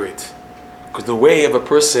disintegrate. Because the way of a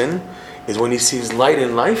person is when he sees light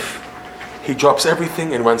in life, he drops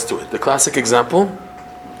everything and runs to it. The classic example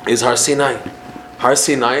is Har Sinai. Har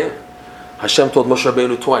Sinai, Hashem told Moshe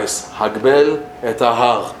Rabbeinu twice, Hagbel et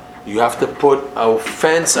Ahar. You have to put a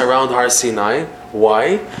fence around Har Sinai.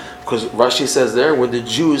 Why? Because Rashi says there, when the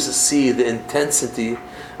Jews see the intensity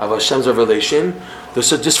of Hashem's revelation, they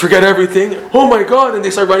said, just forget everything. Oh my God! And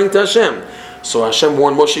they start running to Hashem. So Hashem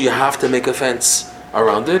warned Moshe, you have to make a fence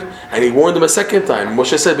around it. And he warned them a second time.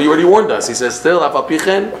 Moshe said, but you already warned us. He says, still,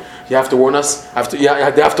 you have to warn us.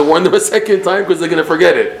 They have to warn them a second time because they're going to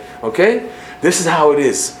forget it. Okay? This is how it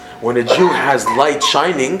is. When a Jew has light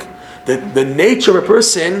shining, the nature of a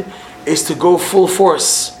person is to go full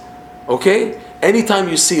force. Okay? Anytime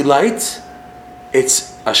you see light,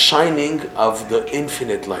 it's a shining of the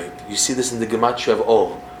infinite light. You see this in the Gematria of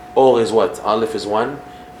Or. Or is what? Aleph is 1,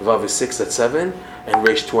 Vav is 6, that's 7, and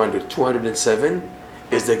Resh 200. 207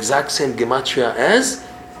 is the exact same Gematria as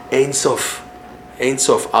Ein Sof. Ein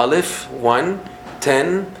Sof, Aleph, 1,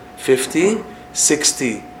 10, 50,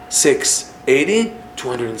 60, 6, 80,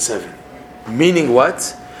 207. Meaning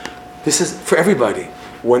what? This is for everybody.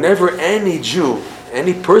 Whenever any Jew,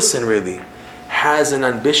 any person really, has an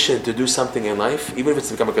ambition to do something in life, even if it's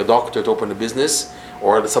to become like a doctor, to open a business,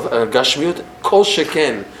 or a gashmiut, kol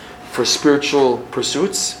sheken, for spiritual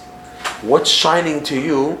pursuits, what's shining to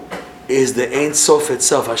you is the Ein Sof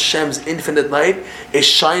itself. Hashem's infinite light is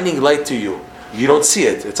shining light to you. You don't see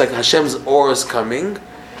it. It's like Hashem's aura is coming.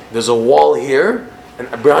 There's a wall here, and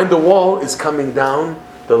behind the wall is coming down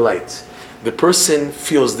the light. The person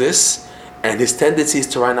feels this, and his tendency is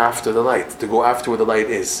to run after the light, to go after where the light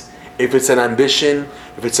is. If it's an ambition,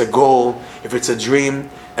 if it's a goal, if it's a dream,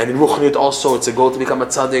 and in Ruchniyut also, it's a goal to become a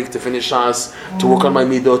tzaddik, to finish Shas, to work on my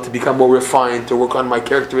midot, to become more refined, to work on my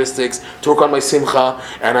characteristics, to work on my simcha,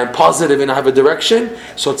 and I'm positive and I have a direction.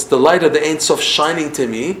 So it's the light of the Ein Sof shining to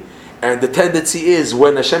me, and the tendency is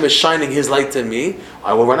when Hashem is shining His light to me,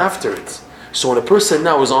 I will run after it. So when a person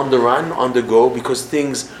now is on the run, on the go, because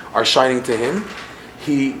things are shining to him,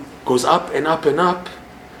 he goes up and up and up,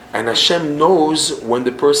 and Hashem knows when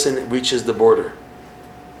the person reaches the border.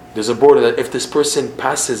 There's a border that if this person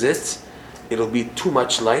passes it, it'll be too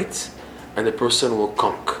much light, and the person will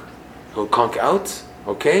conk. He'll conk out,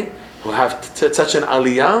 okay? He'll have such an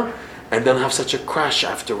aliyah, and then have such a crash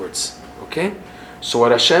afterwards, okay? So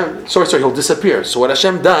what Hashem, he'll disappear. So what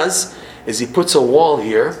Hashem does is He puts a wall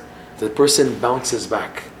here, the person bounces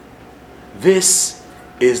back. This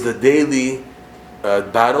is the daily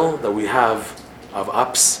battle that we have of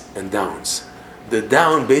ups and downs. The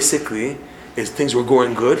down basically is things were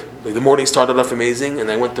going good. Like the morning started off amazing,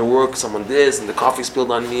 and I went to work, someone this, and the coffee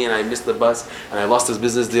spilled on me, and I missed the bus, and I lost this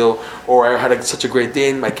business deal, or I had such a great day,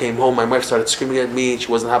 and I came home, my wife started screaming at me,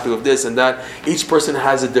 she wasn't happy with this and that. Each person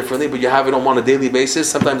has it differently, but you have it on a daily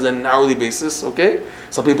basis, sometimes on an hourly basis, okay?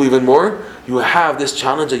 Some people even more. You have this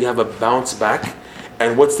challenge that you have a bounce back,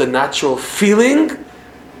 and what's the natural feeling?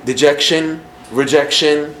 Dejection,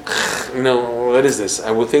 rejection. What is this?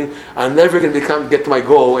 I will think I'm never going to get to my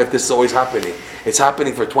goal if this is always happening. It's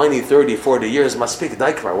happening for 20, 30, 40 years. Must speak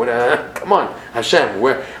daikvar. Come on, Hashem,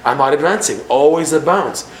 where I'm not advancing. Always a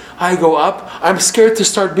bounce. I go up. I'm scared to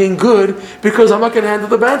start being good because I'm not going to handle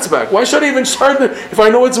the bounce back. Why should I even start if I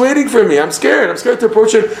know what's waiting for me? I'm scared. I'm scared to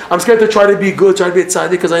approach it. I'm scared to try to be good, try to be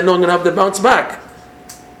tzaddik because I know I'm going to have the bounce back.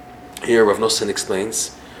 Here, Rav Nosson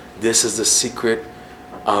explains, this is the secret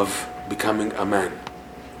of becoming a man.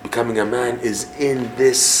 Becoming a man is in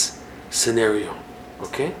this scenario.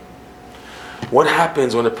 Okay? What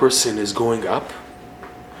happens when a person is going up?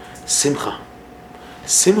 Simcha.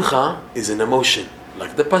 Simcha is an emotion.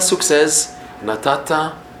 Like the pasuk says,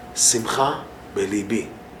 Natata simcha belibi.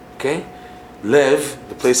 Okay? Lev,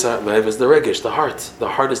 the place of Lev is the regesh, the heart. The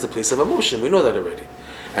heart is the place of emotion. We know that already.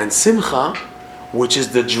 And simcha, which is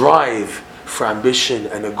the drive for ambition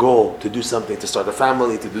and a goal to do something, to start a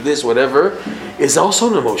family, to do this, whatever, is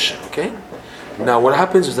also an emotion, okay? Now what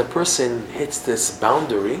happens is the person hits this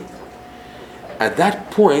boundary. At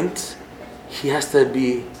that point, he has to have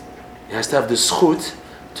the zchut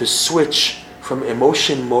to switch from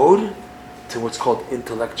emotion mode to what's called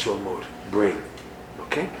intellectual mode, brain,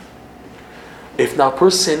 okay? If now a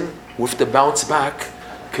person with the bounce back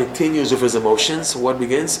continues with his emotions, what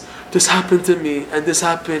begins? This happened to me, and this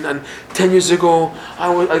happened, and 10 years ago,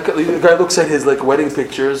 the guy looks at his wedding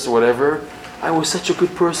pictures, or whatever. I was such a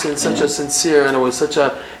good person, such a sincere, and I was such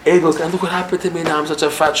a able, and look what happened to me now. I'm such a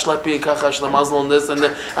fat schleppy, kachash, lamazl, and this, and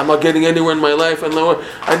I'm not getting anywhere in my life, and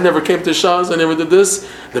I never came to Shaz, I never did this.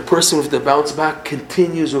 The person with the bounce back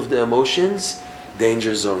continues with the emotions,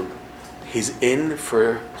 danger zone. He's in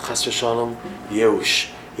for chas v'shalom,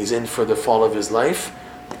 yeush. He's in for the fall of his life,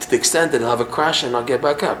 to the extent that he'll have a crash and not get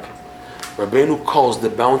back up. Rabbeinu calls the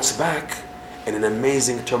bounce back in an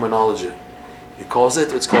amazing terminology. He calls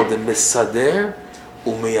it's called the Mesader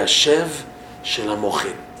Umeyashev Shel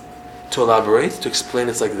HaMochin. To elaborate, to explain,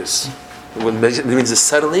 it's like this. It means the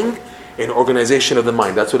settling and organization of the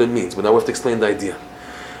mind. That's what it means, but now we have to explain the idea.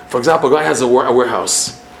 For example, a guy has a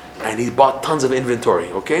warehouse, and he bought tons of inventory,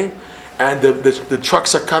 okay? And the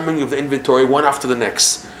trucks are coming with the inventory one after the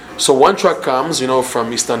next. So one truck comes,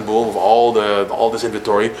 from Istanbul with all this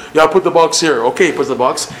inventory. Yeah, put the box here. Okay, puts the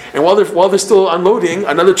box. And while they're still unloading,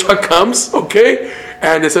 another truck comes. Okay,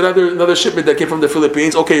 and it's another shipment that came from the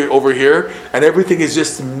Philippines. Okay, over here, and everything is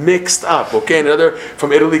just mixed up. Okay, and another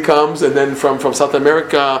from Italy comes, and then from South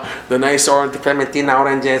America, the nice orange, the Clementina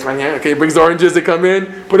oranges. Okay, brings the oranges. They come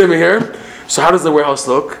in, put them in here. So how does the warehouse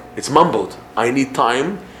look? It's mumbled. I need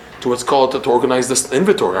time to what's called to organize this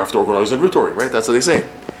inventory. I have to organize inventory, right? That's what they say.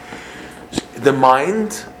 The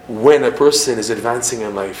mind, when a person is advancing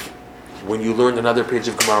in life, when you learn another page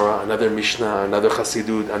of Gemara, another Mishnah, another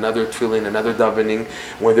Chassidut, another Tefillin, another davening,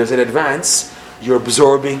 when there's an advance, you're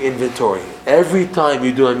absorbing inventory. Every time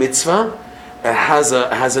you do a mitzvah, it has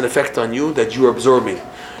an effect on you that you're absorbing.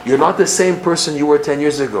 You're not the same person you were 10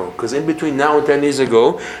 years ago, because in between now and 10 years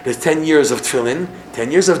ago, there's 10 years of Tefillin,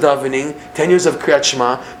 10 years of davening, 10 years of Kriyat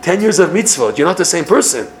Shema, 10 years of mitzvot. You're not the same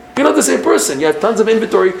person. You're not the same person. You have tons of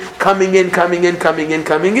inventory coming in,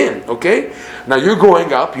 okay? Now you're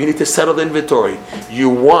going up, you need to settle the inventory. You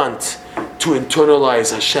want to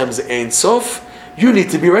internalize Hashem's Ein Sof, you need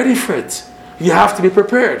to be ready for it. You have to be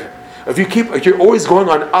prepared. If you're always going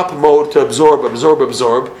on up mode to absorb,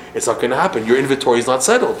 it's not going to happen. Your inventory is not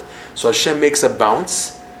settled. So Hashem makes a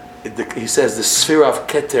bounce. He says the sphere of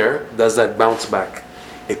Keter does that bounce back.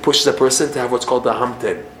 It pushes a person to have what's called the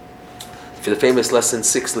Hamten. For the famous lesson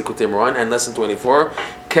 6, Likutei Moran, and lesson 24,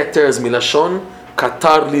 Keter is milashon,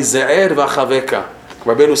 katar li ze'er v'chaveka.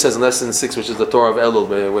 Rabbeinu says in lesson 6, which is the Torah of Elul,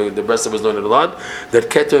 where the rest of us learned it a lot, that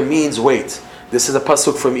keter means wait. This is a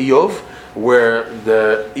pasuk from Eov, where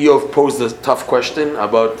the Eov posed a tough question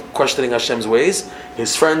about questioning Hashem's ways.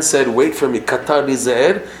 His friend said, wait for me, katar li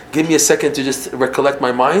ze'er, give me a second to just recollect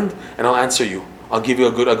my mind, and I'll answer you. I'll give you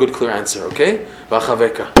a good clear answer, okay?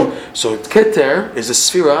 V'achaveka. So keter is a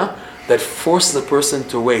sphera that forces the person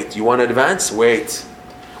to wait. You want to advance? Wait.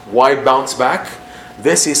 Why bounce back?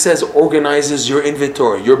 This, he says, organizes your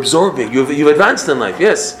inventory. You're absorbing. You've advanced in life.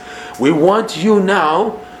 Yes. We want you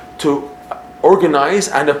now to organize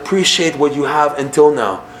and appreciate what you have until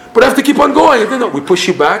now. But I have to keep on going. No, we push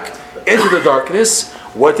you back into the darkness.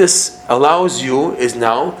 What this allows you is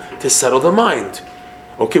now to settle the mind.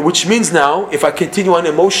 Okay, which means now, if I continue on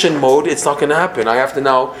emotion mode, it's not going to happen. I have to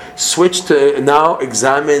now switch to now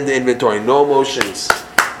examine the inventory. No emotions.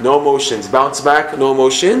 No emotions. Bounce back, no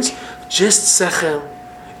emotions. Just sechel.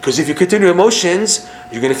 Because if you continue emotions,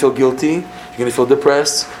 you're going to feel guilty, you're going to feel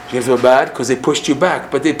depressed, you're going to feel bad because they pushed you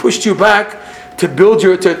back. But they pushed you back to build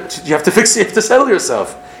you have to fix it, you have to settle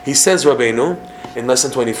yourself. He says, Rabbeinu, in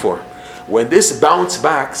lesson 24, when this bounce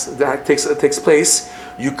back that takes place,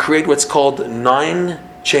 you create what's called 9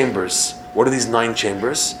 chambers. What are these 9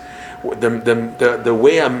 chambers? The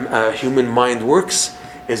way a human mind works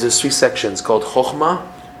is there's 3 sections called Chokhmah,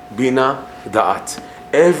 Bina, Da'at.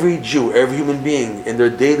 Every Jew, every human being in their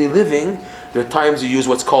daily living, there are times you use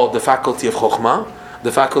what's called the faculty of Chokhmah,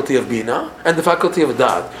 the faculty of Bina, and the faculty of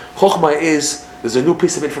Da'at. Chokhmah is, there's a new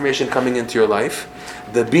piece of information coming into your life.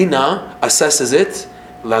 The Bina assesses it.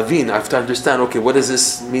 Lavin, I have to understand, okay, what does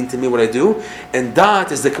this mean to me, what I do? And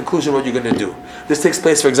that is the conclusion, what you're going to do. This takes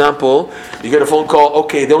place, for example, you get a phone call,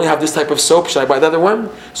 okay, they only have this type of soap, should I buy the other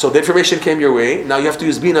one? So the information came your way, now you have to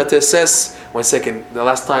use Bina to assess, 1 second, the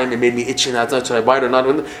last time it made me itchy, should I buy it or not?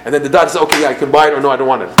 And then the dad says, okay, yeah, I can buy it or no, I don't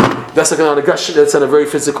want it. That's like on a gush, that's on a very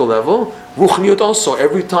physical level. Ruchniut also,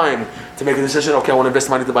 every time to make a decision, okay, I want to invest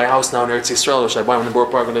money to buy a house now in Eretz Yisrael, or should I buy one in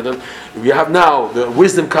Borough Park? You have now, the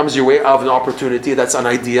wisdom comes your way out of an opportunity, that's an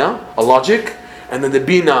idea, a logic, and then the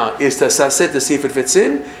Bina is to assess it, to see if it fits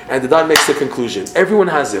in, and the Dad makes the conclusion. Everyone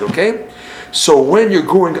has it, okay? So when you're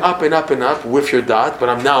going up and up and up with your Dad, but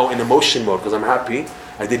I'm now in emotion mode, because I'm happy,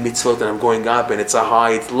 I did mitzvot and I'm going up, and it's a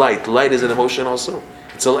high, it's light. Light is an emotion also.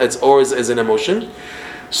 It's always is an emotion.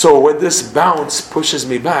 So when this bounce pushes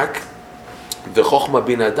me back, the Chokhmah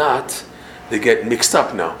Bina Dat, they get mixed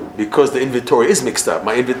up now because the inventory is mixed up.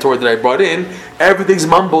 My inventory that I brought in, everything's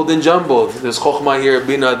mumbled and jumbled. There's Chokhmah here,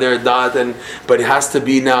 Bina there, Dat, but it has to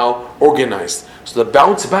be now organized. So the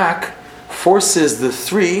bounce back forces the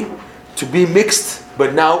 3 to be mixed,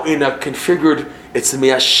 but now in a configured. It's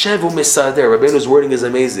Miyashevu Misader. Rabbeinu's wording is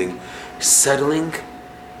amazing. Settling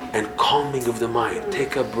and calming of the mind.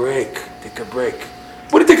 Take a break. Take a break.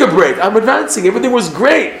 What do you take a break? I'm advancing. Everything was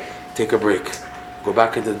great. Take a break. Go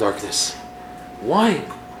back into the darkness. Why?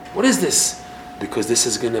 What is this? Because this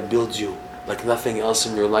is going to build you like nothing else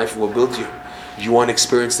in your life will build you. You want to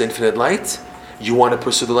experience the infinite light? You want to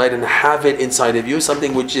pursue the light and have it inside of you,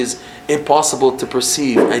 something which is impossible to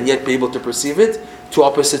perceive and yet be able to perceive it. 2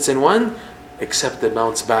 opposites in one. Accept the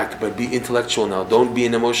bounce back, but be intellectual now. Don't be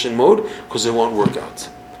in emotion mode because it won't work out.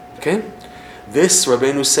 Okay? This,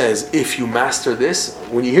 Rabbeinu says, if you master this,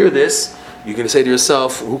 when you hear this, you're going to say to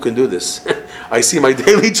yourself, who can do this? I see my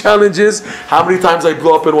daily challenges. How many times I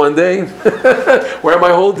blow up in one day? Where am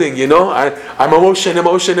I holding? I'm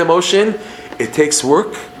emotion. It takes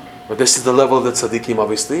work. But this is the level of the tzaddikim,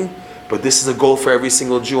 obviously. But this is a goal for every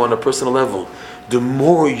single Jew on a personal level. The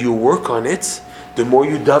more you work on it, the more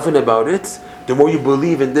you daven about it, the more you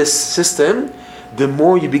believe in this system, the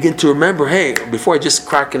more you begin to remember, hey, before I just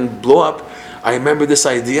crack and blow up, I remember this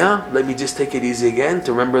idea, let me just take it easy again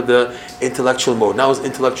to remember the intellectual mode. Now it's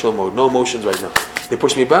intellectual mode, no emotions right now. They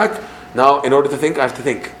push me back, now in order to think, I have to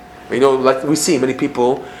think. Like we see many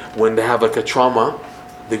people, when they have like a trauma,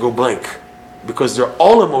 they go blank. Because they're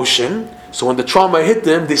all emotion, so when the trauma hit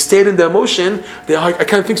them, they stayed in the emotion, I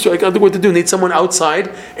can't think straight, I can't think what to do. Need someone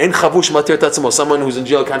outside, en chavush matir tatzmo, someone who's in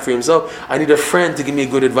jail, can't free himself. I need a friend to give me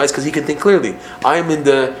good advice because he can think clearly. I'm in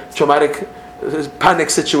the traumatic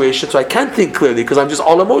panic situation, so I can't think clearly because I'm just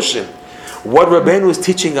all emotion. What Rabbeinu is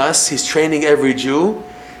teaching us, he's training every Jew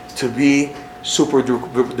to be super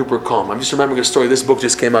duper calm. I'm just remembering a story. This book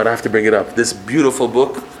just came out, I have to bring it up. This beautiful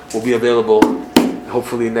book will be available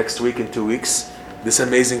hopefully next week, in 2 weeks. This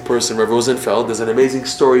amazing person, Rav Rosenfeld, there's an amazing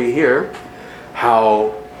story here,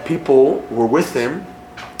 how people were with him.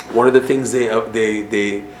 One of the things they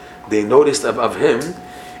noticed of him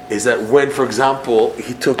is that when, for example,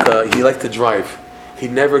 he liked to drive. He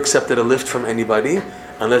never accepted a lift from anybody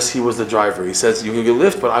unless he was the driver. He says, you can get a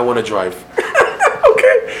lift, but I want to drive.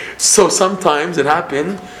 So sometimes it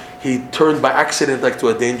happened, he turned by accident like to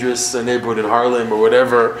a dangerous neighborhood in Harlem or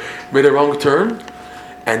whatever, made a wrong turn,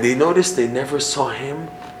 and they noticed they never saw him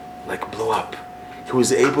like blow up. He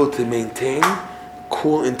was able to maintain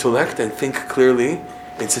cool intellect and think clearly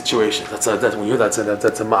in situations. That's when you hear that's a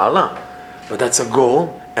ma'ala, but that's a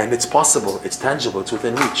goal, and it's possible, it's tangible, it's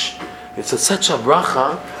within reach. It's such a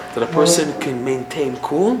bracha that a person can maintain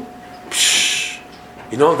cool.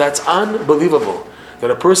 You know, that's unbelievable. That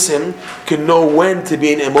a person can know when to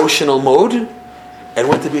be in emotional mode and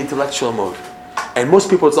when to be intellectual mode. And most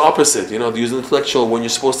people, it's the opposite. You know, they use intellectual when you're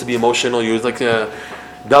supposed to be emotional. You use like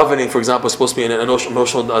davening, for example, is supposed to be an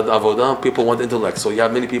emotional avodah. People want intellect. So you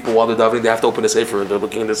have many people while they're davening, they have to open the sefer and they're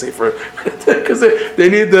looking in the sefer because they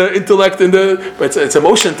need the intellect but it's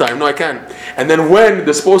emotion time. No, I can't. And then when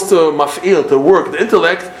they're supposed to maf'il, to work the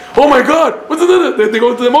intellect, oh my God, they go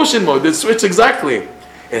into the emotion mode. They switch exactly.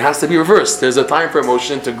 It has to be reversed. There's a time for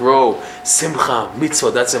emotion to grow. Simcha,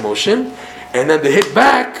 mitzvah, that's emotion. And then they hit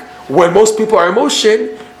back. When most people are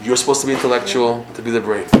emotion, you're supposed to be intellectual, to be the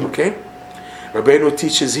brain. Okay? Rabbeinu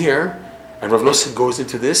teaches here, and Rav Nosson goes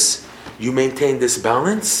into this, you maintain this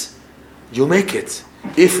balance, you'll make it.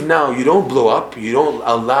 If now you don't blow up, you don't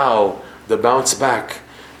allow the bounce back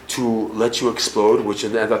to let you explode, which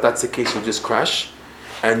if that's the case, you just crash,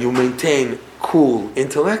 and you maintain cool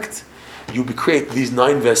intellect, you create these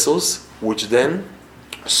 9 vessels, which then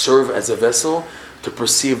serve as a vessel to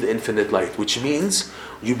perceive the infinite light, which means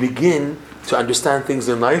you begin to understand things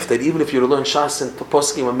in life that even if you were to learn Shas and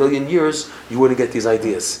Poskim a million years, you wouldn't get these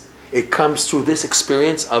ideas. It comes through this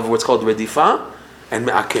experience of what's called Redifa and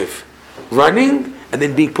Me'akev. Running and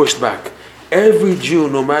then being pushed back. Every Jew,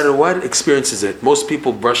 no matter what, experiences it. Most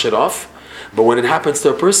people brush it off, but when it happens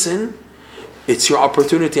to a person, it's your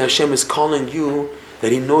opportunity. Hashem is calling you,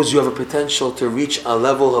 that He knows you have a potential to reach a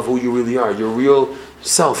level of who you really are, your real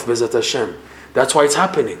self, Bezat Hashem. That's why it's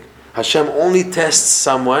happening. Hashem only tests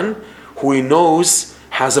someone who He knows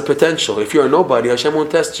has a potential. If you're a nobody, Hashem won't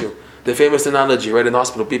test you. The famous analogy, right, in the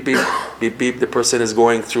hospital, beep, beep, beep, beep, the person is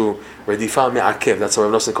going through Redifa Me'akev. That's what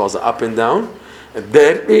Rav Nosson calls it, up and down. And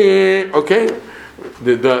then, okay,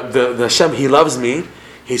 the Hashem, He loves me,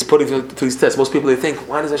 He's putting to these tests. Most people, they think,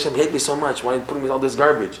 why does Hashem hate me so much? Why are you putting me with all this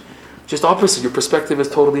garbage? Just opposite, your perspective is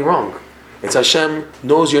totally wrong. It's Hashem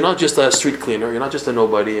knows you're not just a street cleaner, you're not just a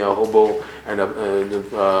nobody, a hobo, and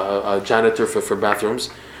a janitor for bathrooms.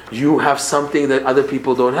 You have something that other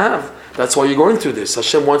people don't have. That's why you're going through this.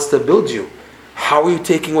 Hashem wants to build you. How are you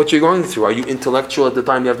taking what you're going through? Are you intellectual at the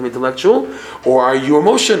time you have to be intellectual? Or are you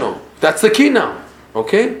emotional? That's the key now.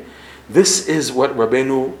 Okay? This is what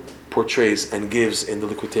Rabbeinu portrays and gives in the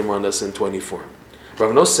Likutei Moharan lesson 24.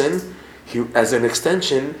 Rav Nosson, as an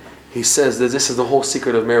extension, he says that this is the whole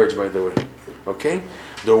secret of marriage, by the way. Okay?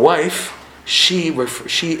 The wife, she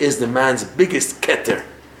is the man's biggest keter,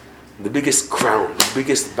 the biggest crown, the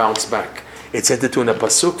biggest bounce back. It's entered in a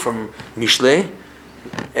pasuk from Mishlei,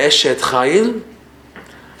 Eshet Chayil,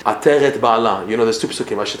 Ateret Ba'ala. You know, there's 2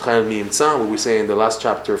 pasukim, Eshet Chayil Mi'imtza, what we say in the last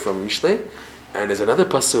chapter from Mishlei, and there's another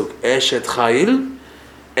pasuk, Eshet Chayil,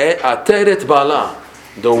 Ateret Ba'ala.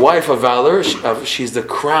 The wife of valor, she's the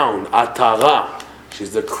crown, Atara.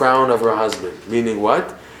 She's the crown of her husband. Meaning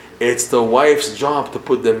what? It's the wife's job to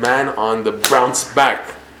put the man on the bounce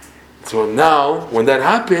back. So now, when that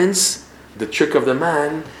happens, the trick of the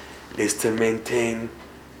man is to maintain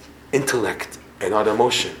intellect and not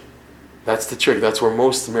emotion. That's the trick. That's where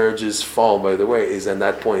most marriages fall, by the way, is at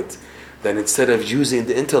that point. Then instead of using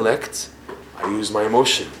the intellect, I use my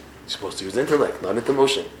emotion. You're supposed to use intellect, not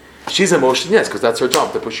emotion. She's emotion, yes, because that's her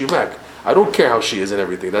job, to push you back. I don't care how she is and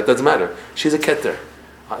everything. That doesn't matter. She's a keter.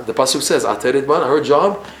 The pasuk says, Ateret Ba'ala, her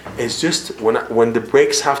job is just, when the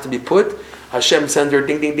brakes have to be put, Hashem sends her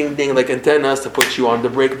ding, ding, ding, ding, like antennas to put you on the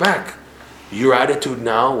brake back. Your attitude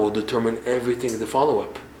now will determine everything in the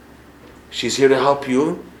follow-up. She's here to help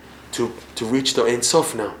you to reach the Ein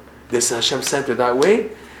Sof now. This Hashem sent her that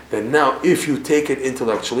way. Then now, if you take it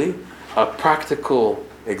intellectually, a practical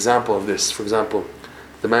example of this, for example,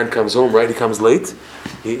 the man comes home, right? He comes late.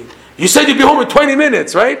 You said you'd be home in 20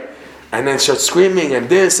 minutes, right? And then starts screaming and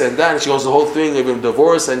this and that. And she goes the whole thing, even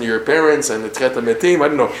divorce and your parents and the Tchet HaMetim, I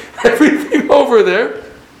don't know, everything over there.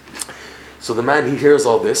 So the man, he hears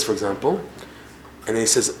all this, for example, and he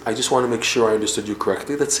says, I just want to make sure I understood you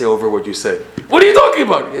correctly. Let's say over what you said. What are you talking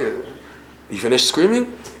about? You finished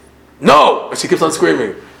screaming? No! She keeps on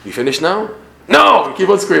screaming. You finished now? No! You keep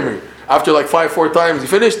on screaming. After like 4 times, you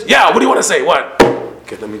finished? Yeah, what do you want to say? What?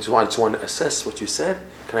 Okay, let me just want to assess what you said.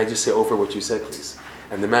 Can I just say over what you said, please?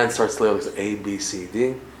 And the man starts laying A, B, C,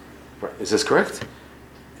 D. Right. Is this correct?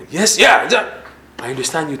 And yes, yeah. I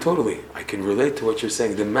understand you totally. I can relate to what you're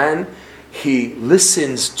saying. The man, he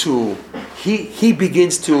listens to, he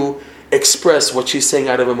begins to express what she's saying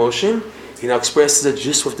out of emotion. He now expresses it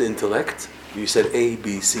just with the intellect. You said A,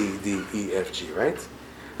 B, C, D, E, F, G, right?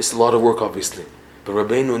 It's a lot of work, obviously. But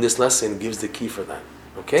Rabbeinu in this lesson gives the key for that.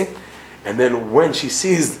 Okay? And then when she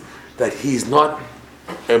sees that he's not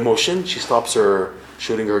emotion, she stops her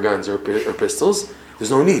shooting her guns or pistols.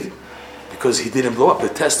 There's no need. Because he didn't blow up. The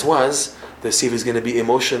test was to see if he's going to be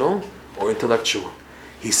emotional or intellectual.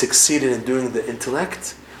 He succeeded in doing the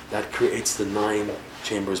intellect. That creates the 9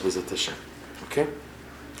 chambers with Hashem. Okay?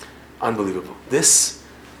 Unbelievable. This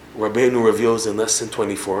Rabbeinu reveals in lesson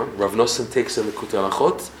 24. Rav Nosson takes in the Likutei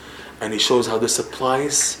Halachot and he shows how this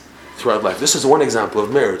applies throughout life. This is one example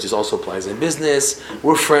of marriage. It also applies in business.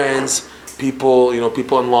 We're friends. People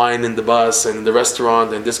online in the bus and in the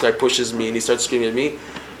restaurant, and this guy pushes me and he starts screaming at me.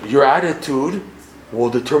 Your attitude will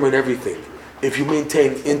determine everything. If you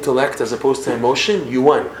maintain intellect as opposed to emotion, you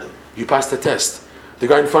won. You passed the test. The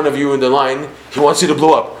guy in front of you in the line, he wants you to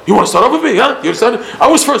blow up. You want to start off with me, huh? I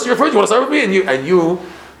was first, you're first, you want to start with me? And you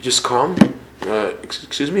just calm.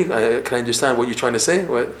 Excuse me, can I understand what you're trying to say?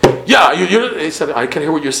 What? Yeah, he said, I can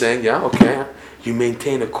hear what you're saying. Yeah, okay. You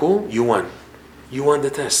maintain a cool, you won. You won the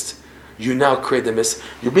test. You now create the miss.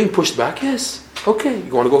 You're being pushed back, yes. Okay,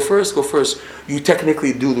 you want to go first? Go first. You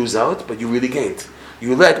technically do lose out, but you really gained.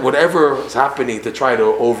 You let whatever is happening to try to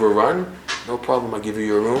overrun, no problem, I'll give you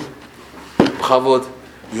your room. Chavod,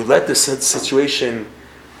 you let the situation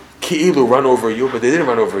ki'ilu run over you, but they didn't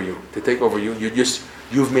run over you. They take over you.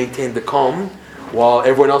 You've maintained the calm while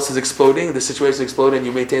everyone else is exploding, the situation is exploding,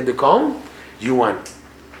 you maintain the calm, you won.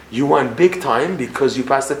 You won big time because you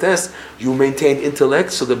passed the test. You maintained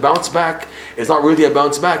intellect, so the bounce back is not really a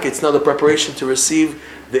bounce back, it's now the preparation to receive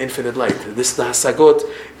the infinite light. This is the Hasagot.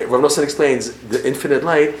 Rav Nosson explains, the infinite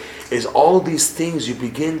light is all these things you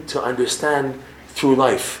begin to understand through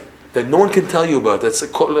life that no one can tell you about. That's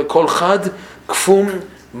kol chad kfum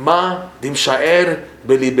ma dimsha'er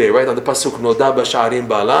belibe. Right on the pasuk noda b'sha'arim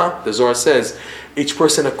ba'ala, the Zohar says, each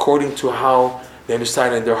person according to how they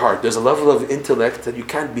understand in their heart. There's a level of intellect that you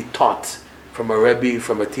can't be taught from a rebbe,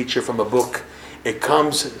 from a teacher, from a book. It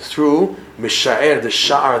comes through misha'er, the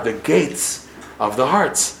sha'ar, the gates of the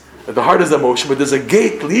hearts. The heart is emotion, but there's a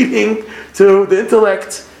gate leading to the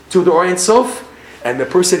intellect, to the Orient Sof, and the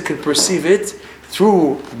person can perceive it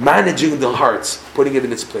through managing the heart, putting it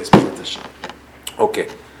in its place. Okay,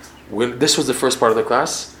 this was the first part of the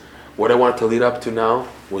class. What I wanted to lead up to now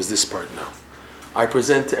was this part now. I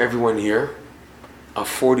present to everyone here a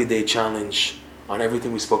 40-day challenge on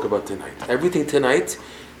everything we spoke about tonight. Everything tonight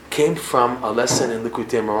came from a lesson in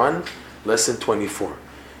Likutei Moharan, lesson 24.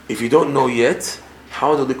 If you don't know yet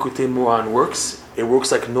how the Likutei Moharan works, it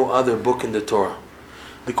works like no other book in the Torah.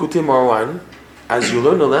 Likutei Moharan, as you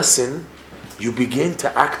learn a lesson, you begin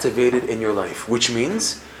to activate it in your life, which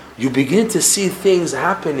means you begin to see things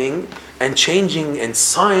happening and changing and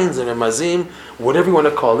signs and ramazim, whatever you want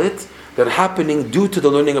to call it, that are happening due to the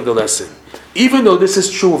learning of the lesson. Even though this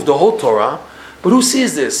is true of the whole Torah, but who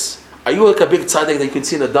sees this? Are you like a big tzaddik that you can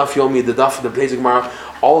see in the Daf Yomi, the Daf, the Bnei Gemara,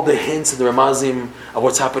 all the hints and the ramazim of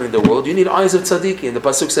what's happening in the world? You need eyes of tzaddikim. The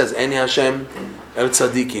pasuk says, "Eni Hashem el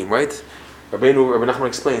tzaddikim," right? Rabbi Nachman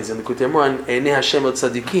explains in the Likutei Moharan, "Eni Hashem el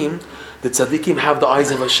tzaddikim." The tzaddikim have the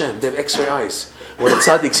eyes of Hashem. They have X-ray eyes. When a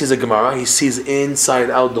tzaddik sees a Gemara, he sees inside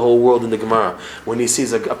out the whole world in the Gemara. When he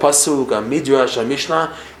sees a pasuk, a midrash, a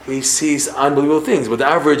mishnah, he sees unbelievable things. But the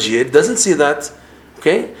average Yid doesn't see that.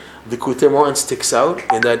 Okay? The Likutei Moharan sticks out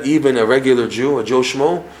in that even a regular Jew, a Joe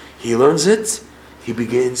Schmo, he learns it, he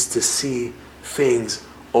begins to see things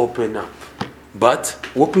open up. But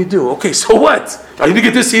what we do? Okay, so what? I need to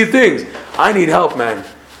get to see things. I need help, man.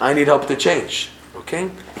 I need help to change.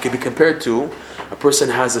 Okay? It can be compared to a person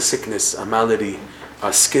has a sickness, a malady,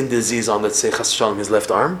 a skin disease on, let's say, Chas Shalom, his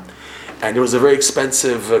left arm. And it was a very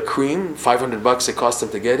expensive cream, $500 it cost him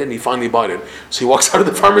to get it, and he finally bought it. So he walks out of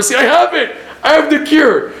the pharmacy, I have it! I have the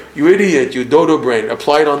cure! You idiot, you dodo brain,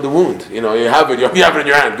 apply it on the wound. You have it, you have it in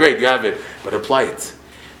your hand, great, you have it. But apply it.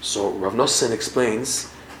 So Rav Nosson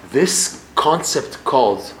explains, this concept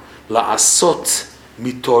called la'asot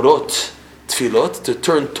mitorot tfilot, to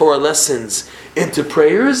turn Torah lessons into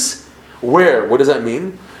prayers, where, what does that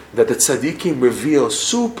mean? That the tzaddikim reveal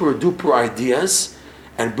super duper ideas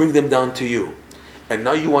and bring them down to you. And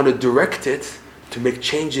now you want to direct it to make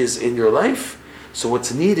changes in your life. So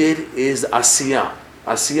what's needed is asiyah.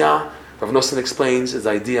 Asiyah, Rav Nosson explains, is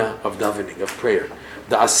the idea of davening, of prayer.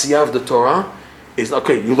 The asiyah of the Torah is,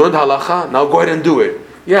 okay, you learned halacha, now go ahead and do it.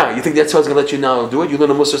 Yeah, you think Yetzirah is going to let you now do it? You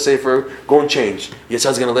learn a Musar Sefer, go and change.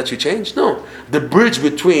 Yetzirah is going to let you change? No. The bridge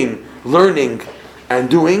between learning And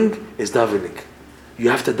doing is davening. You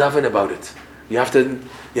have to daven about it. You have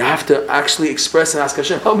to actually express and ask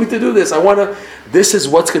Hashem, help me to do this. This is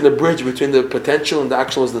what's going to bridge between the potential and the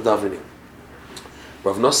actual is the davening.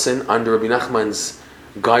 Rav Nosson, under Rabbi Nachman's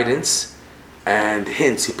guidance and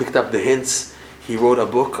hints, he picked up the hints. He wrote a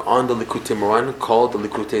book on the Likutei Moran called the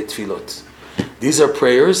Likutei Tfilot. These are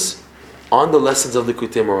prayers on the lessons of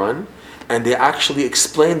Likutei Moran, and they actually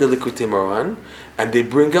explain the Likutei Moran, and they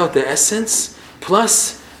bring out the essence,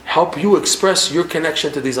 plus help you express your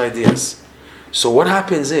connection to these ideas. So what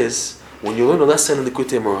happens is, when you learn a lesson in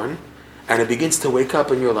Likutei Moran, and it begins to wake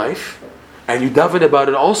up in your life, and you daven about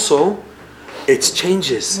it also, it's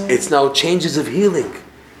changes. It's now changes of healing.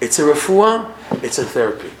 It's a refuah, it's a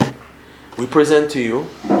therapy. We present to you,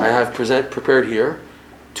 I have prepared here,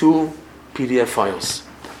 2 PDF files.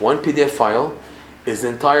 One PDF file is the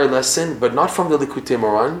entire lesson, but not from the Likutei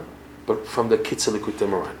Moran, but from the Kitzur Likutei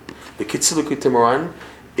Moran. The Kitzur Likutei Moran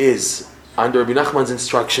is under Rabbi Nachman's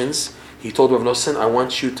instructions. He told Rav Nosson, I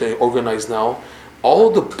want you to organize now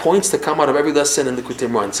all the points that come out of every lesson in Likutei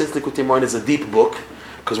Moran. Since Likutei Moran is a deep book,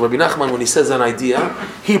 because Rabbi Nachman, when he says an idea,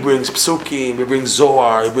 he brings Psukim, he brings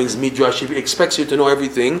Zohar, he brings Midrash, he expects you to know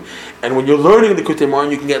everything. And when you're learning the Likutei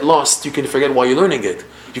Moran, you can get lost, you can forget why you're learning it.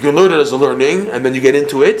 You can learn it as a learning, and then you get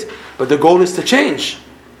into it, but the goal is to change.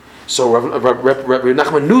 So Rabbi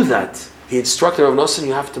Nachman knew that. He instructed Rav Nosson,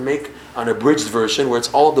 you have to make an abridged version where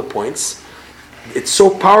it's all the points. It's so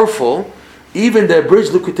powerful, even the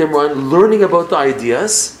abridged Likutei Moran, learning about the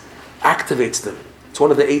ideas, activates them. It's one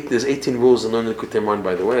of there's 18 rules in learning Likutei Moran,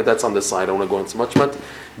 by the way. That's on the side. I don't want to go into much,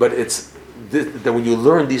 but it's that when you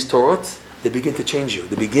learn these Torot, they begin to change you.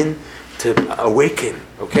 They begin to awaken.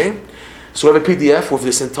 Okay? So we have a PDF with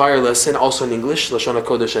this entire lesson, also in English, Lashon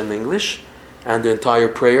HaKodesh in English, and the entire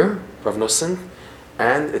prayer, Rav Nosson,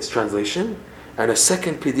 and its translation, and a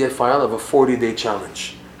second PDF file of a 40-day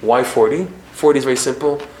challenge. Why 40? 40 is very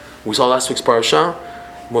simple. We saw last week's parasha.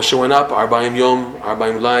 Moshe went up, Arba'im Yom,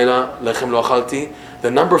 Arba'im Laila, Lechem Lo Achalti. The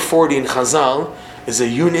number 40 in Chazal is a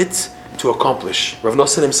unit to accomplish. Rav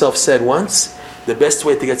Nosson himself said once, the best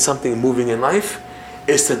way to get something moving in life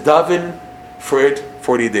is to daven for it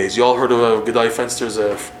 40 days. You all heard of Gedali Fenster's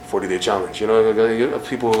 40-day challenge. You know,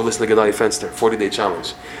 people who listen to Gedali Fenster, 40-day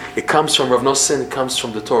challenge. It comes from Rav Nosson, it comes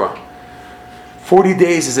from the Torah. 40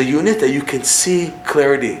 days is a unit that you can see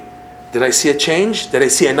clarity. Did I see a change? Did I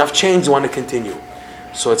see enough change to want to continue?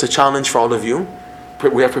 So it's a challenge for all of you.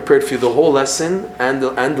 We have prepared for you the whole lesson and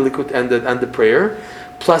the prayer,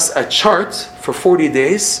 plus a chart for 40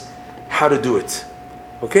 days, how to do it.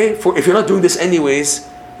 Okay? If you're not doing this anyways,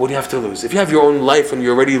 what do you have to lose? If you have your own life and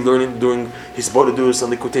you're already learning, doing his Bodadus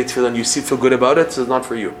and Likutei Tefillah, and you feel good about it, so it's not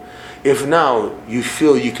for you. If now you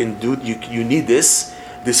feel you can do, you need this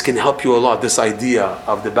can help you a lot. This idea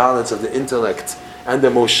of the balance of the intellect and the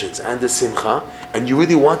emotions and the simcha, and you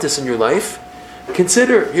really want this in your life,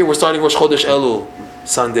 consider, here we're starting Rosh Chodesh Elul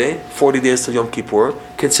Sunday, 40 days till Yom Kippur.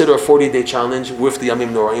 Consider a 40-day challenge with the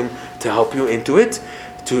Yamim Noraim to help you into it,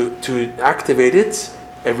 to activate it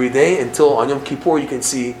every day until on Yom Kippur you can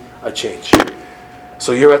see a change.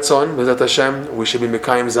 So Yiratzon, B'ezrat Hashem, we should be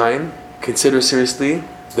Mekayim Zayin. Consider seriously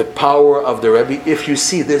the power of the Rebbe. If you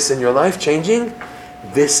see this in your life changing,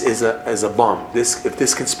 this is a bomb. If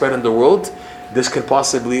this can spread in the world, this can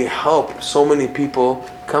possibly help so many people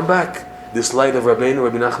come back. This light of Rabbeinu,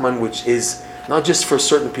 Rabbi Nachman, which is not just for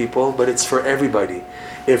certain people, but it's for everybody.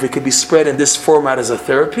 If it could be spread in this format as a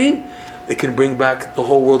therapy, it can bring back the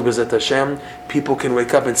whole world, B'ezrat Hashem. People can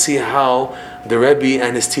wake up and see how the Rebbe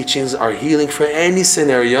and his teachings are healing for any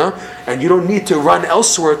scenario, and you don't need to run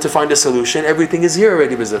elsewhere to find a solution. Everything is here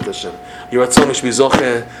already, B'ezrat Hashem.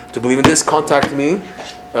 To believe in this, contact me.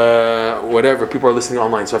 Whatever, people are listening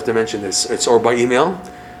online, so I have to mention this. It's or by email.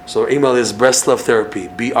 So email is Breslov Therapy,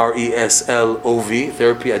 BRESLOV,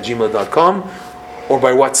 therapy@gmail.com, or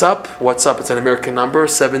by WhatsApp. WhatsApp, it's an American number,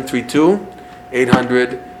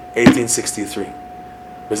 732-800-1863.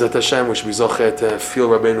 B'ezrat Hashem, we should be zochet to feel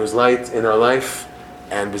Rabbeinu's light in our life,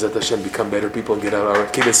 and B'ezrat Hashem become better people and get out of our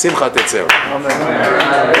kibbe simcha tetzeo.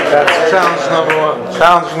 That's challenge number 1.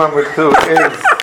 Challenge number 2 is